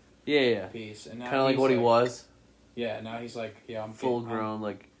bench. Yeah. Piece. Kind of like what he was. Yeah. Now he's like, I'm full grown,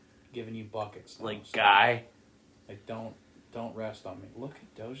 like giving you buckets. Now, like so, guy. Like don't rest on me. Look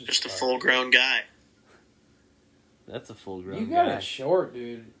at Doge's. Just a full grown guy. That's a full grown. You got it short,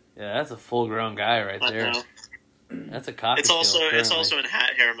 dude. Yeah, that's a full-grown guy right there. That's a cockatiel. It's also in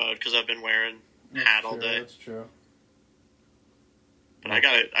hat hair mode because I've been wearing hat all day. That's true. But I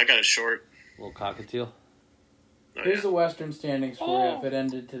got it short. Little cockatiel. Here's the Western standings for you if it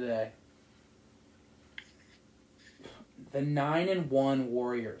ended today. The 9-1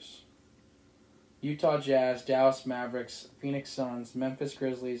 Warriors, Utah Jazz, Dallas Mavericks, Phoenix Suns, Memphis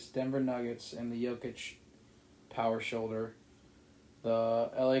Grizzlies, Denver Nuggets, and the Jokic Power Shoulder. the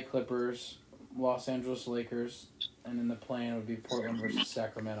LA Clippers, Los Angeles Lakers, and then the play-in would be Portland versus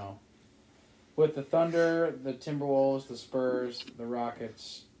Sacramento. With the Thunder, the Timberwolves, the Spurs, the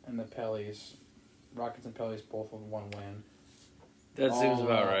Rockets, and the Pellies. Rockets and Pellies both with one win. That seems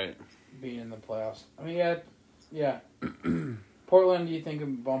about right. Being in the playoffs. I mean, yeah. Portland, do you think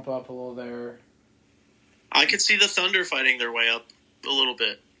can bump up a little there? I could see the Thunder fighting their way up a little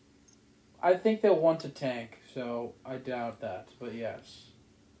bit. I think they'll want to tank, so I doubt that. But yes.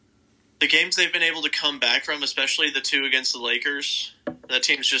 The games they've been able to come back from, especially the two against the Lakers, that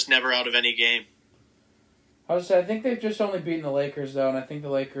team's just never out of any game. I would say I think they've just only beaten the Lakers, though, and I think the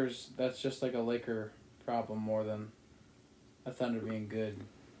Lakers, that's just like a Laker problem more than a Thunder being good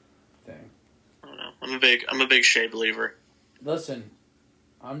thing. I don't know. I'm a big Shea believer. Listen,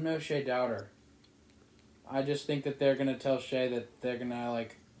 I'm no Shea doubter. I just think that they're going to tell Shea that they're going to,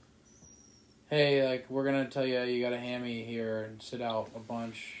 like, hey, like, we're going to tell you got a hammy here and sit out a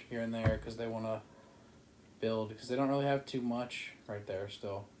bunch here and there because they want to build. Because they don't really have too much right there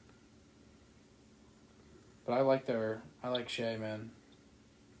still. But I like Shea, man.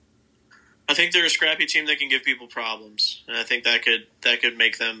 I think they're a scrappy team that can give people problems. And I think that could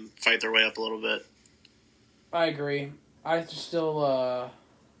make them fight their way up a little bit. I agree. I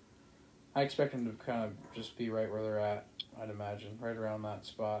expect them to kind of just be right where they're at, I'd imagine. Right around that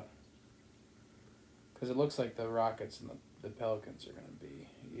spot. Because it looks like the Rockets and the Pelicans are going to be,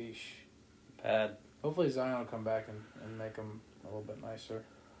 yeesh. Bad. Hopefully Zion will come back and make them a little bit nicer.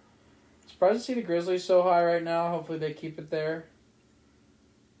 Surprised to see the Grizzlies so high right now. Hopefully they keep it there.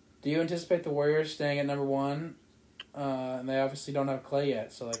 Do you anticipate the Warriors staying at number 1? And they obviously don't have Clay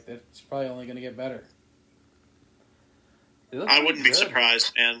yet, so like it's probably only going to get better. I wouldn't be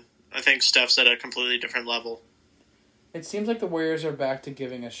surprised, man. I think Steph's at a completely different level. It seems like the Warriors are back to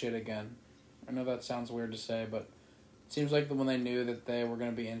giving a shit again. I know that sounds weird to say, but it seems like when they knew that they were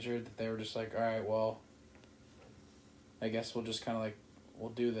going to be injured, that they were just like, all right, well, I guess we'll just kind of like,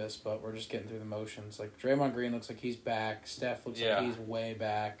 we'll do this, but we're just getting through the motions. Like, Draymond Green looks like he's back. Steph looks like he's way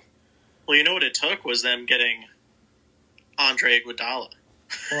back. Well, you know what it took was them getting Andre Iguodala.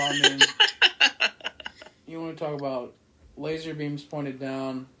 Well, I mean, you want to talk about laser beams pointed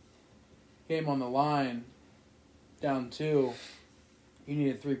down, game on the line, down 2. You need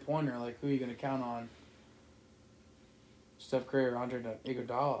a 3-pointer. Like, who are you going to count on? Steph Curry or Andre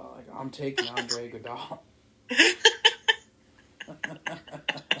Iguodala? Like, I'm taking Andre Iguodala.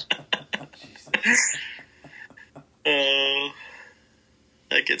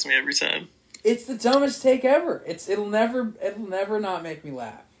 That gets me every time. It's the dumbest take ever. It'll never not make me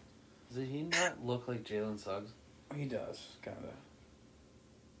laugh. Does he not look like Jalen Suggs? He does, kind of.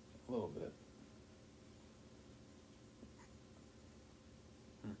 A little bit.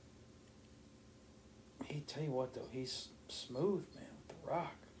 Hey, tell you what, though. He's smooth, man, with the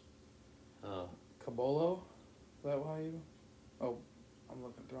rock. Oh. Cabolo? Is that why you... Oh, I'm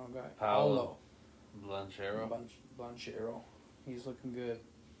looking at the wrong guy. Paolo. Blanchero. Blanchero. He's looking good.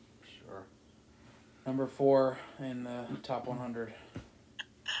 Sure. Number 4 in the top 100.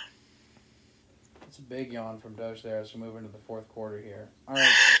 It's a big yawn from Doge there as we move into the fourth quarter here. All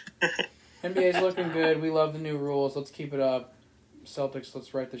right. NBA's looking good. We love the new rules. Let's keep it up. Celtics,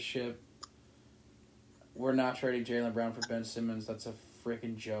 let's right the ship. We're not trading Jaylen Brown for Ben Simmons. That's a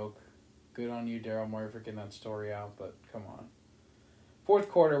freaking joke. Good on you, Daryl Morey, for getting that story out, but come on. Fourth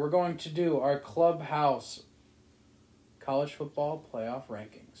quarter, we're going to do our Clubhouse College Football Playoff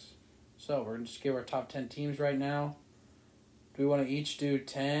rankings. So we're going to just give our top 10 teams right now. Do we want to each do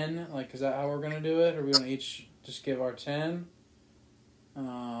 10? Like, is that how we're going to do it? Or do we want to each just give our 10?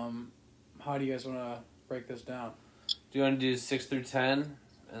 How do you guys want to break this down? Do you want to do 6 through 10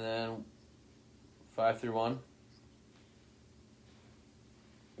 and then 5 through 1?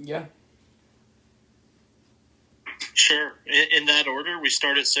 Yeah. Sure. In that order, we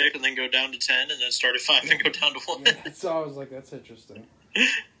start at 6 and then go down to 10 and then start at 5 and go down to 1. Yeah, so I was like, that's interesting.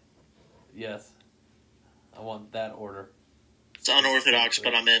 Yes. I want that order. It's unorthodox,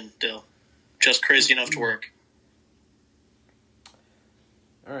 but I'm in, Dill. Just crazy enough to work.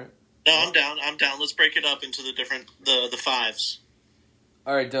 All right. No, I'm down. Let's break it up into the different, the fives.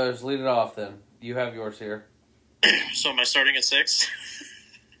 All right, Doge, lead it off then. You have yours here. So am I starting at 6?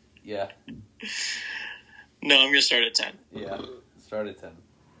 Yeah. No, I'm going to start at 10. Yeah, start at 10.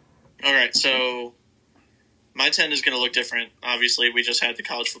 All right, so my 10 is going to look different. Obviously, we just had the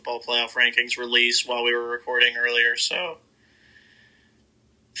college football playoff rankings released while we were recording earlier, so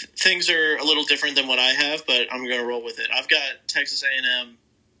things are a little different than what I have, but I'm going to roll with it. I've got Texas A&M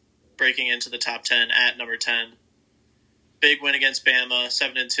breaking into the top 10 at number 10. Big win against Bama,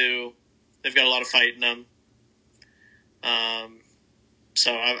 7-2. They've got a lot of fight in them.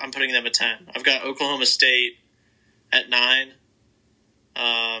 So I'm putting them at 10. I've got Oklahoma State at 9.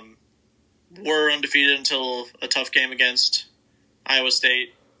 Were undefeated until a tough game against Iowa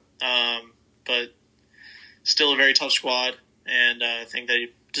State, but still a very tough squad, and I think they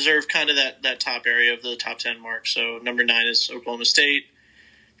deserve kind of that top area of the top 10 mark. So number 9 is Oklahoma State.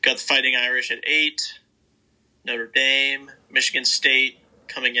 Got the Fighting Irish at 8. Notre Dame, Michigan State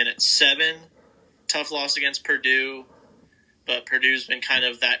coming in at 7. Tough loss against Purdue, but Purdue's been kind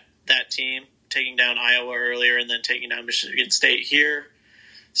of that team, taking down Iowa earlier and then taking down Michigan State here.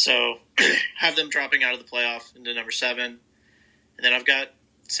 So have them dropping out of the playoff into number 7. And then I've got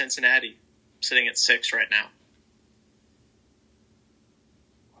Cincinnati sitting at 6 right now.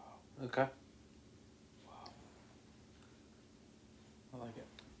 Okay. Wow. I like it.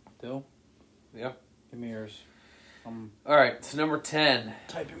 Dill? Yeah. Give me yours. All right, so number 10.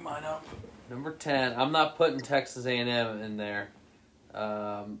 Typing mine up. Number 10. I'm not putting Texas A&M in there.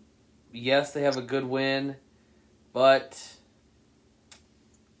 Yes, they have a good win, but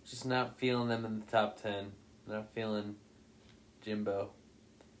just not feeling them in the top 10. Not feeling Jimbo.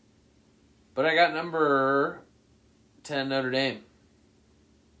 But I got number 10 Notre Dame.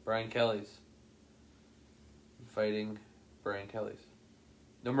 Brian Kelly's. Fighting Brian Kelly's.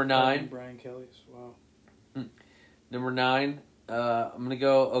 Number 9. Brian Kelly's. Wow. Number 9. I'm going to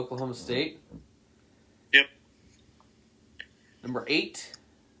go Oklahoma State. Yep. Number 8.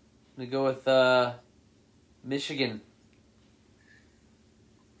 I'm going to go with Michigan.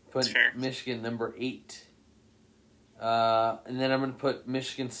 Put Michigan number 8. And then I'm going to put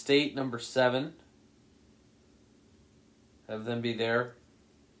Michigan State number 7. Have them be there.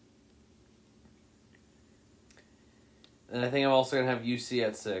 And I think I'm also going to have UC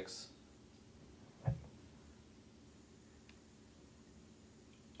at 6.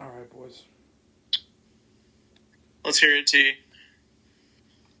 All right, boys. Let's hear it, T.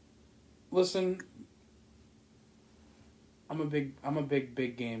 Listen, I'm a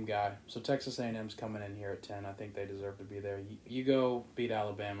big game guy. So Texas A&M's coming in here at 10. I think they deserve to be there. You go beat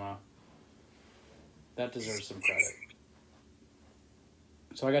Alabama. That deserves some credit.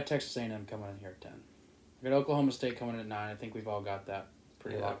 So I got Texas A&M coming in here at 10. I got Oklahoma State coming in at 9. I think we've all got that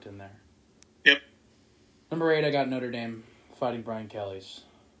pretty locked in there. Yep. Number 8, I got Notre Dame fighting Brian Kelly's.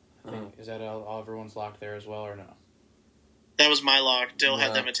 Is that all everyone's locked there as well or no? That was my lock. Dill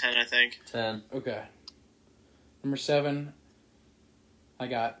had them at 10, I think. 10. Okay. Number 7, I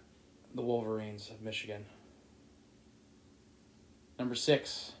got the Wolverines of Michigan. Number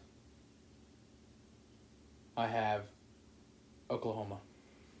 6, I have Oklahoma.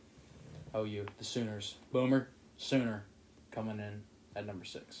 OU, the Sooners. Boomer, Sooner, coming in at number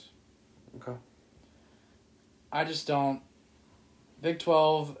 6. Okay. I just don't... Big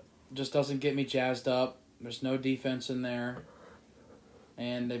 12 just doesn't get me jazzed up. There's no defense in there.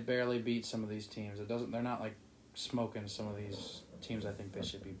 And they barely beat some of these teams. They're not like smoking some of these teams I think they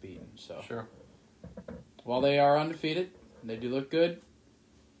should be beaten. So Sure. While they are undefeated, they do look good.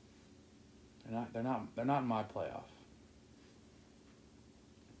 They're not in my playoff.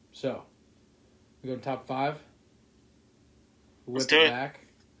 So we go to top 5. Let's do it. Back.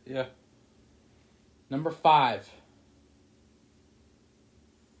 Yeah. Number 5.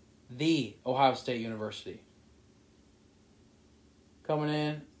 The Ohio State University. Coming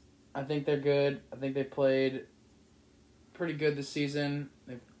in, I think they're good. I think they played pretty good this season.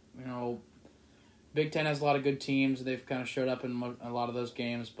 Big Ten has a lot of good teams. They've kind of showed up in a lot of those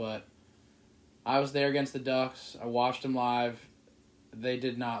games, but I was there against the Ducks. I watched them live. They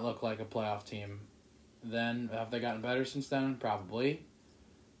did not look like a playoff team then. Have they gotten better since then? Probably.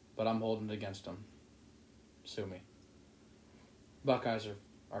 But I'm holding it against them. Sue me. Buckeyes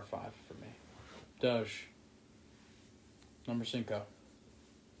are 5 for me. Doge. Number 5.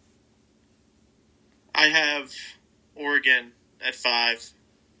 I have Oregon at 5.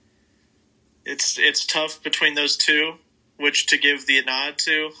 It's tough between those two, which to give the nod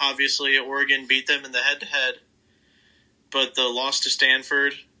to. Obviously, Oregon beat them in the head-to-head, but the loss to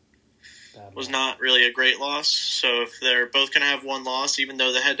Stanford was not really a great loss. So if they're both going to have one loss, even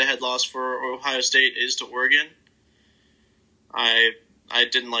though the head-to-head loss for Ohio State is to Oregon, I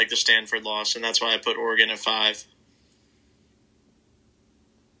didn't like the Stanford loss, and that's why I put Oregon at 5.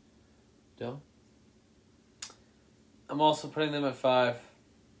 Dill? I'm also putting them at 5.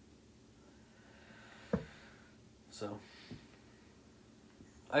 So,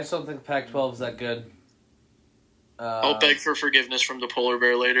 I just don't think the Pac-12 is that good. I'll beg for forgiveness from the polar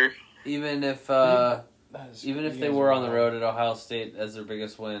bear later. Even if they were on the road at Ohio State as their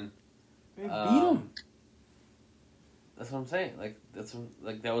biggest win, they beat them. That's what I'm saying.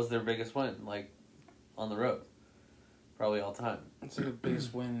 That was their biggest win, on the road. probably all time. It's like the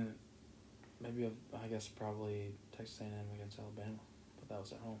biggest win, maybe I guess probably Texas A&M against Alabama, but that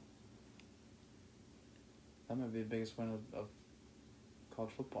was at home. That might be the biggest win of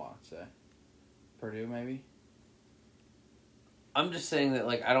college football, I'd say. Purdue, maybe? I'm just saying that,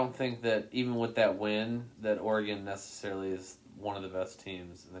 like, I don't think that even with that win, that Oregon necessarily is one of the best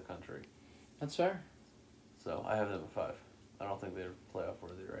teams in the country. That's fair. So I have them at 5. I don't think they're playoff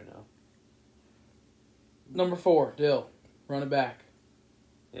worthy right now. Number 4, Dill. Run it back.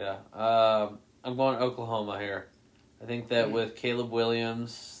 Yeah. I'm going Oklahoma here. I think that with Caleb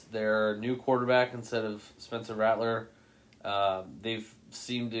Williams, their new quarterback instead of Spencer Rattler, they've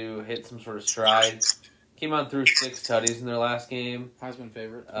seemed to hit some sort of stride. Came on through 6 tutties in their last game. Heisman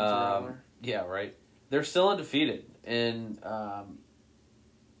favorite, Spencer Rattler. Yeah, right. They're still undefeated in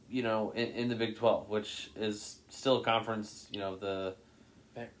the Big 12, which is still a conference,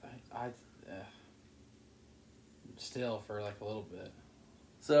 still for like a little bit.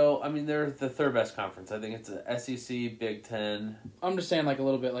 So, I mean, they're the third best conference. I think it's a SEC, Big 10. I'm just saying like a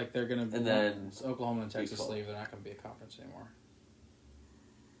little bit like they're going to... And then... Oklahoma and Texas leave, they're not going to be a conference anymore.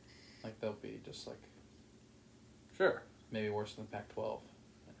 Like, they'll be just like... Sure. Maybe worse than the Pac-12.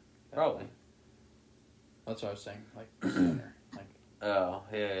 Probably. That's what I was saying. Like, center. Like... Oh,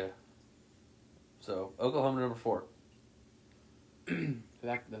 yeah. So, Oklahoma number 4. They're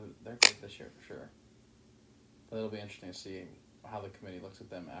good this year for sure. But it'll be interesting to see how the committee looks at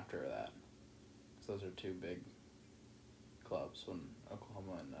them after that. Because those are 2 big clubs when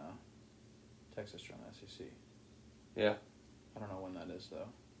Oklahoma and Texas join the SEC. Yeah. I don't know when that is, though.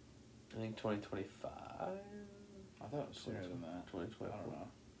 I think 2025. I thought it was sooner than that. 2024. I don't know.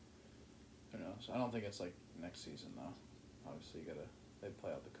 Who knows? I don't think it's like next season, though. Obviously, they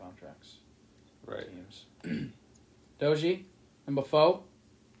play out the contracts. Right. Teams. Doge, number 4.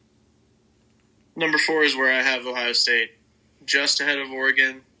 Number 4 is where I have Ohio State, just ahead of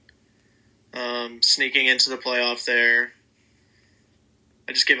Oregon, sneaking into the playoff there.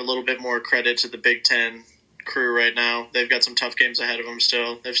 I just give a little bit more credit to the Big Ten crew right now. They've got some tough games ahead of them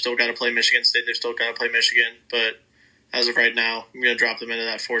still. They've still got to play Michigan State. They've still got to play Michigan. But as of right now, I'm going to drop them into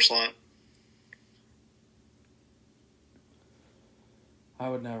that 4 slot. I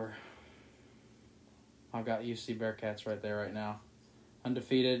would never. I've got UC Bearcats right there right now.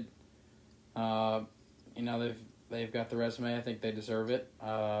 Undefeated. They've got the resume. I think they deserve it.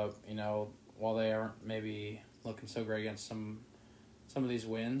 While they aren't maybe looking so great against some of these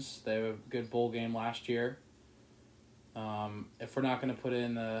wins, they have a good bowl game last year. If we're not going to put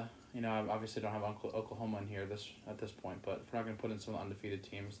in I obviously don't have Oklahoma in here at this point, but if we're not going to put in some undefeated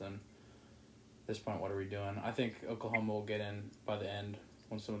teams, then at this point, what are we doing? I think Oklahoma will get in by the end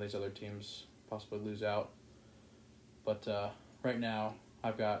when some of these other teams possibly lose out. But right now,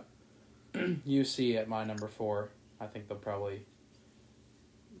 I've got UC at my number 4. I think they'll probably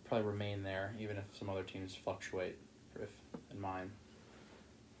remain there, even if some other teams fluctuate. In mine,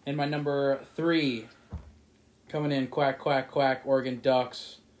 and my number 3, coming in quack quack quack, Oregon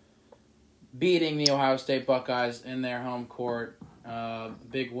Ducks, beating the Ohio State Buckeyes in their home court.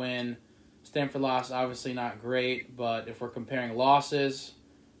 Big win. Stanford loss, obviously not great, but if we're comparing losses,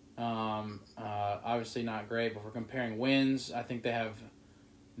 obviously not great. But if we're comparing wins, I think they have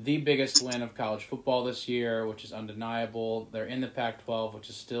the biggest win of college football this year, which is undeniable. They're in the Pac-12, which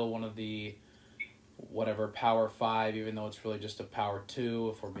is still one of the Power 5, even though it's really just a Power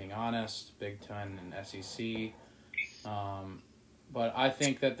 2, if we're being honest, Big Ten and SEC. But I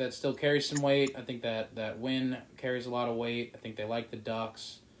think that still carries some weight. I think that win carries a lot of weight. I think they like the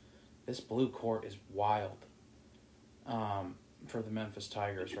Ducks. This blue court is wild for the Memphis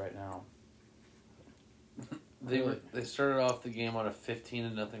Tigers right now. They started off the game on a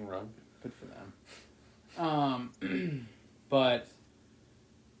 15-0 run. Good for them. But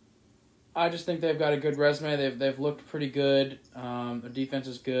I just think they've got a good resume. They've looked pretty good. Their defense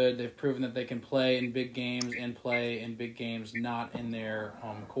is good. They've proven that they can play in big games and play in big games not in their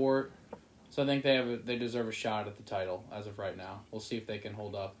home court. So I think they deserve a shot at the title as of right now. We'll see if they can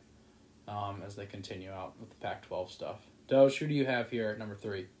hold up as they continue out with the Pac-12 stuff. Doge, who do you have here at number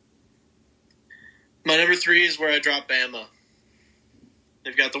 3? My number 3 is where I drop Bama.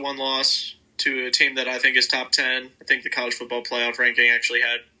 They've got the one loss to a team that I think is top 10. I think the college football playoff ranking actually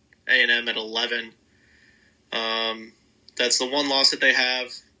had A&M at 11. That's the one loss that they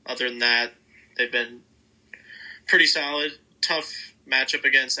have. Other than that, they've been pretty solid. Tough matchup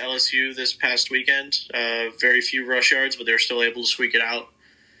against LSU this past weekend. Very few rush yards, but they're still able to squeak it out.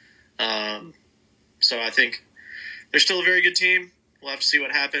 So I think they're still a very good team. We'll have to see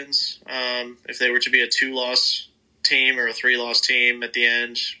what happens. If they were to be a 2-loss team or a 3-loss team at the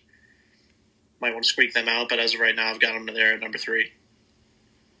end, might want to squeak them out. But as of right now, I've got them there at number 3.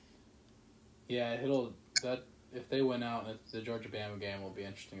 Yeah, if they win out, the Georgia-Bama game will be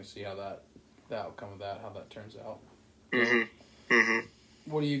interesting to see how the outcome of that, how that turns out. Mm-hmm.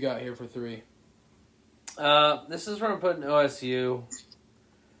 Mm-hmm. What do you got here for 3? This is where I'm putting OSU.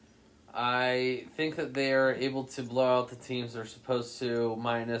 I think that they are able to blow out the teams they're supposed to,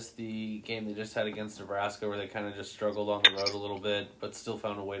 minus the game they just had against Nebraska, where they kind of just struggled on the road a little bit, but still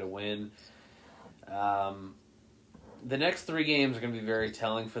found a way to win. The next 3 games are going to be very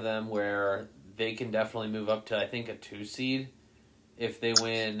telling for them, where they can definitely move up to, I think, a 2 seed if they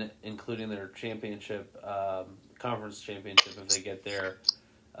win, including their championship, conference championship, if they get there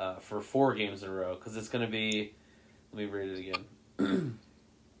for 4 games in a row. Because it's going to be, let me read it again.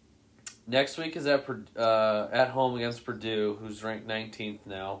 Next week is at home against Purdue, who's ranked 19th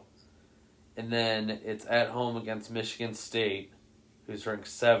now. And then it's at home against Michigan State, who's ranked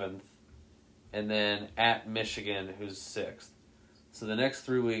 7th. And then at Michigan, who's 6th. So the next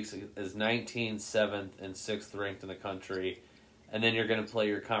 3 weeks is 19th, 7th, and 6th ranked in the country. And then you're going to play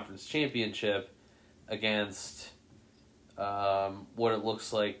your conference championship against what it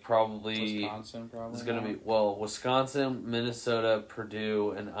looks like Wisconsin, probably. It's going to be, Wisconsin, Minnesota,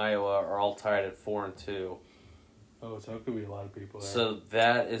 Purdue, and Iowa are all tied at 4-2. Oh, so it could be a lot of people there. So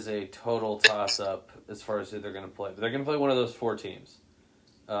that is a total toss-up as far as who they're going to play. But they're going to play one of those 4 teams,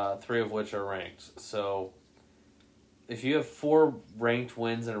 3 of which are ranked. So if you have 4 ranked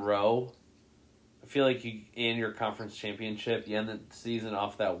wins in a row, I feel like you in your conference championship, you end the season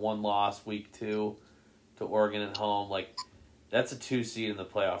off that 1 loss week 2 to Oregon at home. Like, that's a 2 seed in the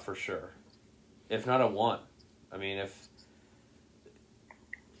playoff for sure, if not a 1. I mean, if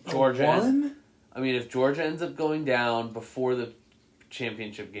Georgia, if Georgia ends up going down before the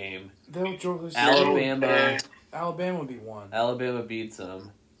championship game, Alabama would be 1. Alabama beats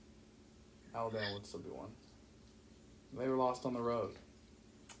them. Alabama would still be 1. They were lost on the road.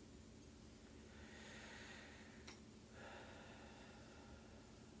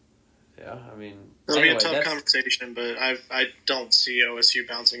 Yeah, I mean... It'll be a tough conversation, but I don't see OSU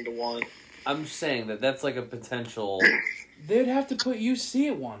bouncing to 1. I'm saying that's like a potential... They'd have to put UC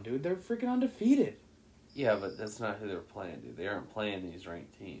at 1, dude. They're freaking undefeated. Yeah, but that's not who they're playing, dude. They aren't playing these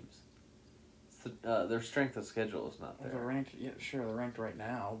ranked teams. Their strength of schedule is not there. They're ranked, yeah, sure, they're ranked right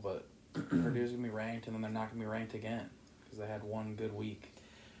now, but Purdue's going to be ranked, and then they're not going to be ranked again, because they had 1 good week.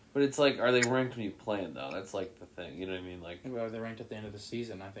 But it's like, are they ranked when you play them, though? That's like the thing, you know what I mean? Like, well, they're ranked at the end of the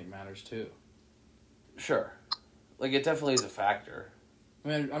season, I think matters too. Sure. Like, it definitely is a factor. I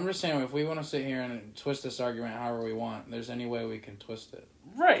mean, I'm just saying, if we want to sit here and twist this argument however we want, there's any way we can twist it.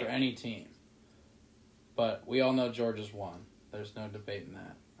 Right. For any team. But we all know Georgia's won. There's no debating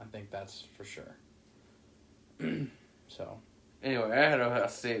that. I think that's for sure. So. Anyway, I had Ohio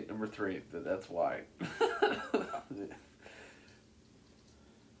State number 3. That's why.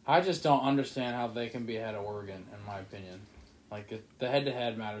 I just don't understand how they can be ahead of Oregon, in my opinion. Like, the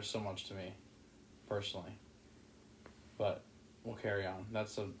head-to-head matters so much to me, personally. But we'll carry on.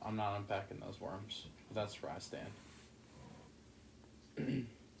 I'm not unpacking those worms. That's where I stand.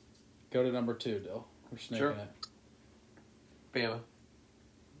 Go to number 2, Dill. We're snaking it. Bama.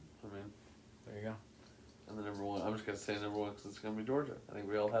 I mean, there you go. And the number 1. I'm just going to say number 1 because it's going to be Georgia. I think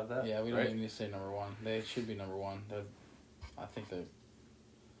we all have that. Yeah, we don't even need to say number 1. They should be number 1. I think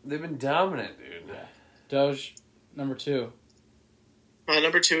they've been dominant, dude. Yeah. Doge, number 2. My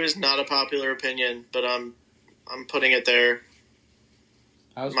number 2 is not a popular opinion, but I'm putting it there.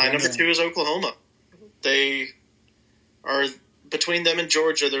 My number 2 is Oklahoma. They are, between them and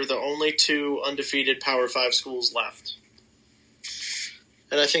Georgia, they're the only 2 undefeated Power 5 schools left.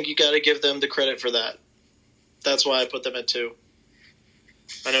 And I think you got to give them the credit for that. That's why I put them at 2.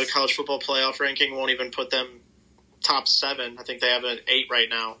 I know College Football Playoff ranking won't even put them top 7. I think they have an 8 right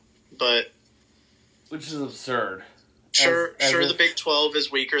now. But which is absurd. Sure, the Big 12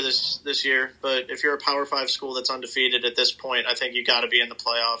 is weaker this year, but if you're a Power 5 school that's undefeated at this point, I think you got to be in the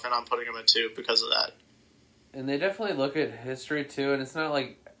playoff, and I'm putting them at 2 because of that. And they definitely look at history, too, and it's not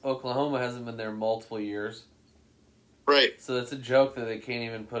like Oklahoma hasn't been there multiple years. Right. So it's a joke that they can't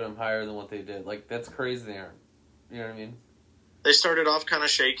even put them higher than what they did. Like, that's crazy they aren't. You know what I mean? They started off kind of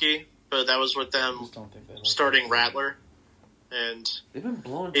shaky, but that was with them starting Rattler. And they've been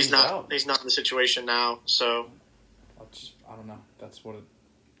blowing things out. He's not in the situation now, so... I don't know. That's what it...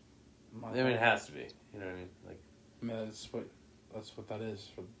 I mean, it has to be. You know what I mean? Like, I mean, that's what that is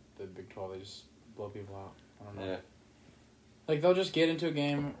for the Big 12. They just blow people out. I don't know. Yeah. Like, they'll just get into a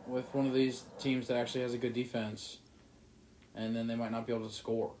game with one of these teams that actually has a good defense, and then they might not be able to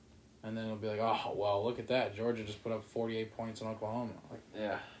score. And then it'll be like, oh, well, look at that. Georgia just put up 48 points on Oklahoma. Like,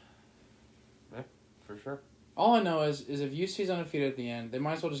 yeah. for sure. All I know is if UC's undefeated at the end, they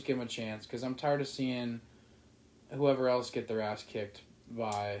might as well just give them a chance because I'm tired of seeing whoever else get their ass kicked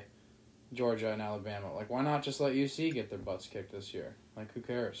by Georgia and Alabama. Like, why not just let UC get their butts kicked this year? Like, who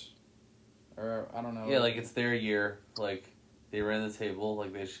cares? Or, I don't know. Yeah, like, it's their year. Like, they ran the table.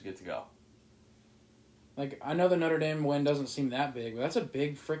 Like, they should get to go. Like, I know the Notre Dame win doesn't seem that big, but that's a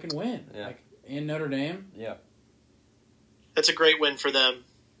big freaking win. Yeah. Like, in Notre Dame. Yeah. That's a great win for them.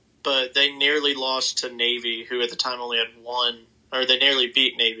 But they nearly lost to Navy, who at the time only had one, or they nearly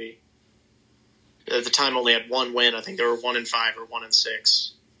beat Navy. At the time only had one win. I think they were 1-5 or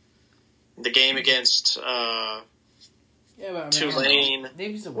 1-6. The game against Tulane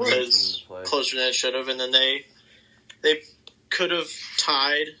Navy's a weird team was to play. closer than it should have, and then they could have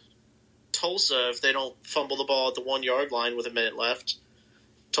tied Tulsa if they don't fumble the ball at the 1 yard line with a minute left.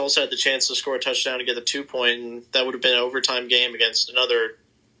 Tulsa had the chance to score a touchdown and get the 2 point, and that would have been an overtime game against another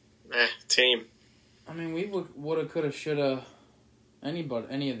team. I mean, we woulda, coulda, shoulda, any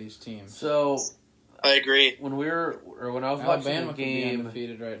of these teams. So, I agree. When I was Alabama watching the could be game,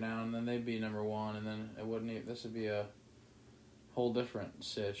 undefeated right now, and then they'd be number one, and then it wouldn't. This would be a whole different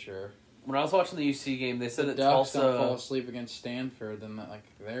sitch. Or when I was watching the UC game, they said the that Ducks Tulsa don't fall asleep against Stanford, then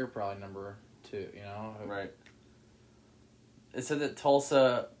they're probably number 2. You know, right. It said that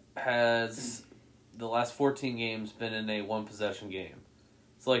Tulsa has the last 14 games been in a 1-possession game.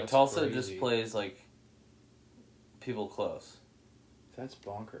 So, like, That's Tulsa crazy. just plays, like, people close. That's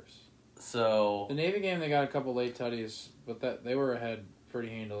bonkers. So The Navy game, they got a couple late tutties, but they were ahead pretty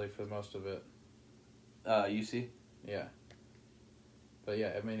handily for most of it. UC? Yeah. But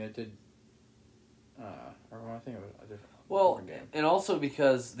yeah, I mean, it did. Or I think it was a different game. And also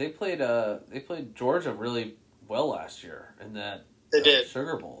because they played Georgia really well last year in that They did.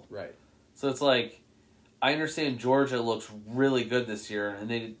 Sugar Bowl. Right. So it's like, I understand Georgia looks really good this year, and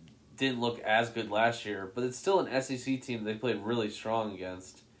they didn't look as good last year, but it's still an SEC team they played really strong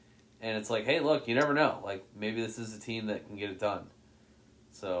against. And it's like, hey, look, you never know. Like, maybe this is a team that can get it done.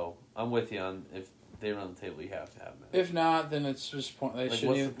 So I'm with you on if they run the table, you have to have them. If not, then it's just they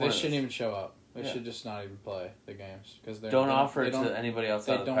shouldn't even show up. They Yeah. should just not even play the games because don't offer it to anybody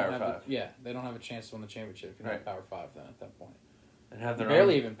outside of the Power 5. They don't have a chance to win the championship if you're not Power 5 then at that point. And have their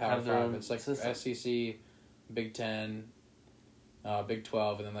barely own, even Power 5. It's like system. SEC, Big 10, Big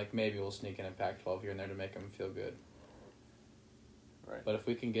 12, and then like maybe we'll sneak in a Pac-12 here and there to make them feel good. Right. But if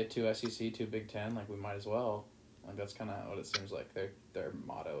we can get 2 SEC, 2 Big 10, like we might as well. Like that's kind of what it seems like their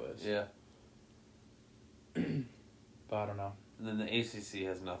motto is. Yeah. But I don't know. And then the ACC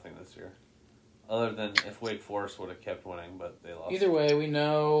has nothing this year. Other than if Wake Forest would have kept winning, but they lost. Either way, we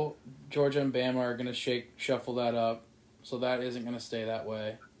know Georgia and Bama are going to shuffle that up, so that isn't going to stay that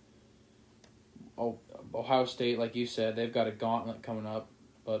way. Ohio State, like you said, they've got a gauntlet coming up,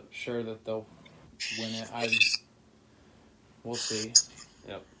 but sure that they'll win it. We'll see.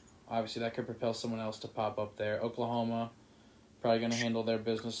 Yep. Obviously, that could propel someone else to pop up there. Oklahoma, probably going to handle their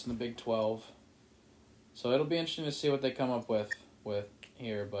business in the Big 12. So it'll be interesting to see what they come up with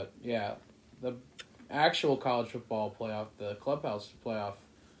here. But, yeah, the actual college football playoff, the Clubhouse playoff,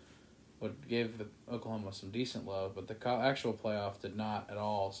 would give Oklahoma some decent love, but the actual playoff did not at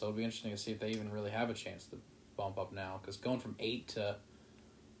all. So it'll be interesting to see if they even really have a chance to bump up now. Because going from 8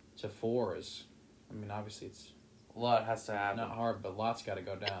 to 4 is, I mean, obviously it's a lot has to happen. not hard, but lots got to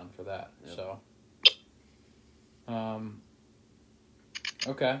go down for that. Yep. So,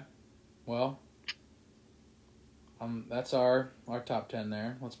 okay, well, that's our top 10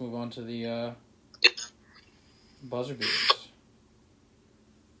 there. Let's move on to the buzzer beaters.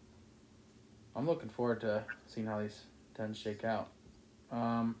 I'm looking forward to seeing how these 10 shake out.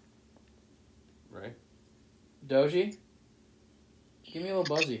 Right. Doge, give me a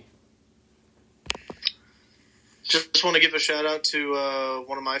little buzzy. Just want to give a shout out to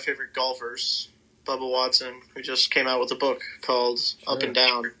one of my favorite golfers, Bubba Watson, who just came out with a book called Up and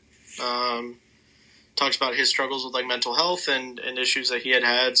Down. Talks about his struggles with like mental health and issues that he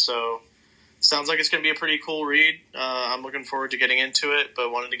had. So sounds like it's going to be a pretty cool read. I'm looking forward to getting into it, but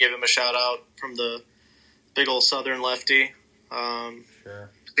wanted to give him a shout out from the big old Southern lefty. Sure.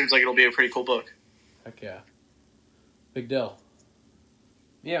 Seems like it'll be a pretty cool book. Heck yeah. Big deal.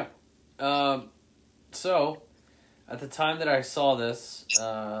 Yeah. So, at the time that I saw this,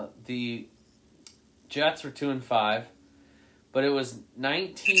 the Jets were 2-5, but it was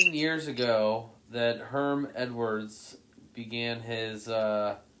 19 years ago that Herm Edwards began his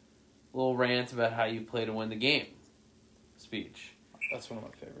little rant about how you play to win the game speech. That's one of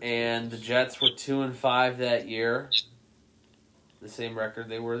my favorites. And the Jets were 2-5 that year. The same record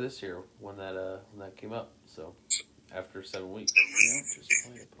they were this year when that came up. So after 7 weeks. You don't just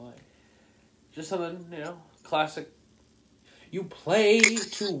play to play. Just something, classic. You play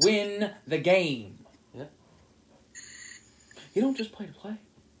to win the game. Yeah. You don't just play to play.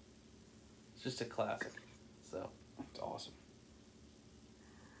 It's just a classic. So. It's awesome.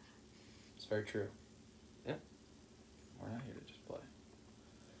 It's very true. Yeah. We're not here to just play.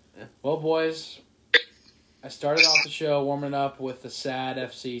 Yeah. Well, boys, I started off the show warming up with the sad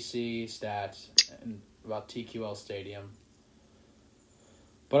FCC stats about TQL Stadium.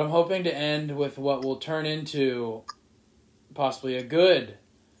 But I'm hoping to end with what will turn into possibly a good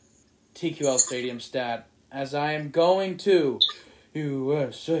TQL Stadium stat, as I am going to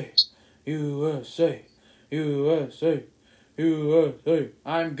USA, USA, USA, USA.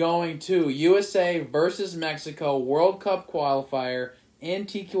 I'm going to USA versus Mexico World Cup qualifier in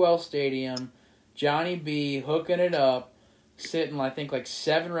TQL Stadium. Johnny B hooking it up, sitting I think like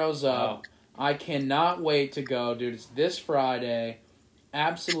 7 rows up. Wow. I cannot wait to go, dude. It's this Friday.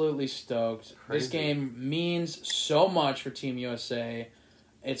 Absolutely stoked. Crazy. This game means so much for Team USA.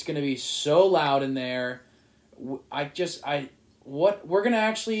 It's going to be so loud in there. We're going to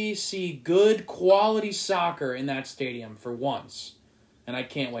actually see good quality soccer in that stadium for once. And I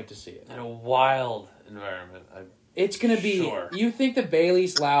can't wait to see it. In a wild environment. It's going to be... Sure. You think the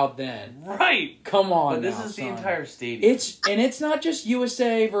Bailey's loud then. Right. Come on. But this is the entire stadium. It's not just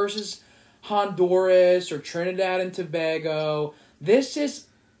USA versus Honduras or Trinidad and Tobago. This is...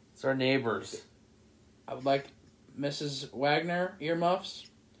 It's our neighbors. I would like Mrs. Wagner earmuffs.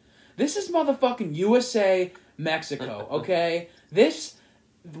 This is motherfucking USA, Mexico, okay?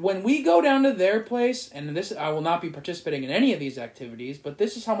 When we go down to their place, and I will not be participating in any of these activities, but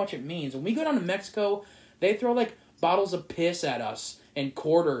this is how much it means. When we go down to Mexico, they throw, bottles of piss at us, and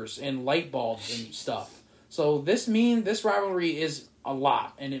quarters, and light bulbs, and stuff. So this rivalry is a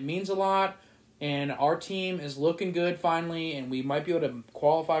lot, and it means a lot. And our team is looking good finally, and we might be able to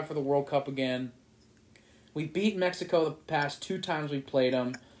qualify for the World Cup again. We beat Mexico the past 2 times we played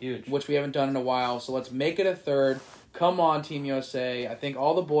them. Huge. Which we haven't done in a while, so let's make it a third. Come on, Team USA. I think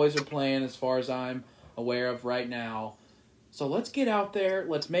all the boys are playing as far as I'm aware of right now. So let's get out there.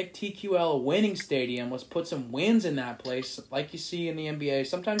 Let's make TQL a winning stadium. Let's put some wins in that place like you see in the NBA.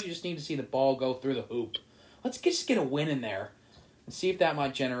 Sometimes you just need to see the ball go through the hoop. Let's just get a win in there. And see if that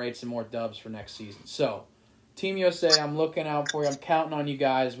might generate some more dubs for next season. So, Team USA, I'm looking out for you. I'm counting on you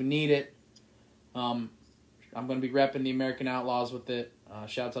guys. We need it. I'm going to be repping the American Outlaws with it.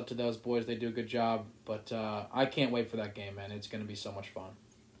 Shouts out to those boys. They do a good job. But I can't wait for that game, man. It's going to be so much fun.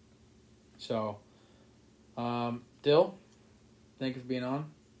 So, Dill, thank you for being on.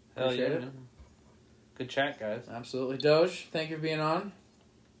 Appreciate it. Good chat, guys. Absolutely. Doge, thank you for being on.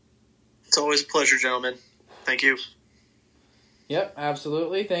 It's always a pleasure, gentlemen. Thank you. Yep,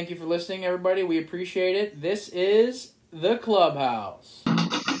 absolutely. Thank you for listening, everybody. We appreciate it. This is The Clubhouse.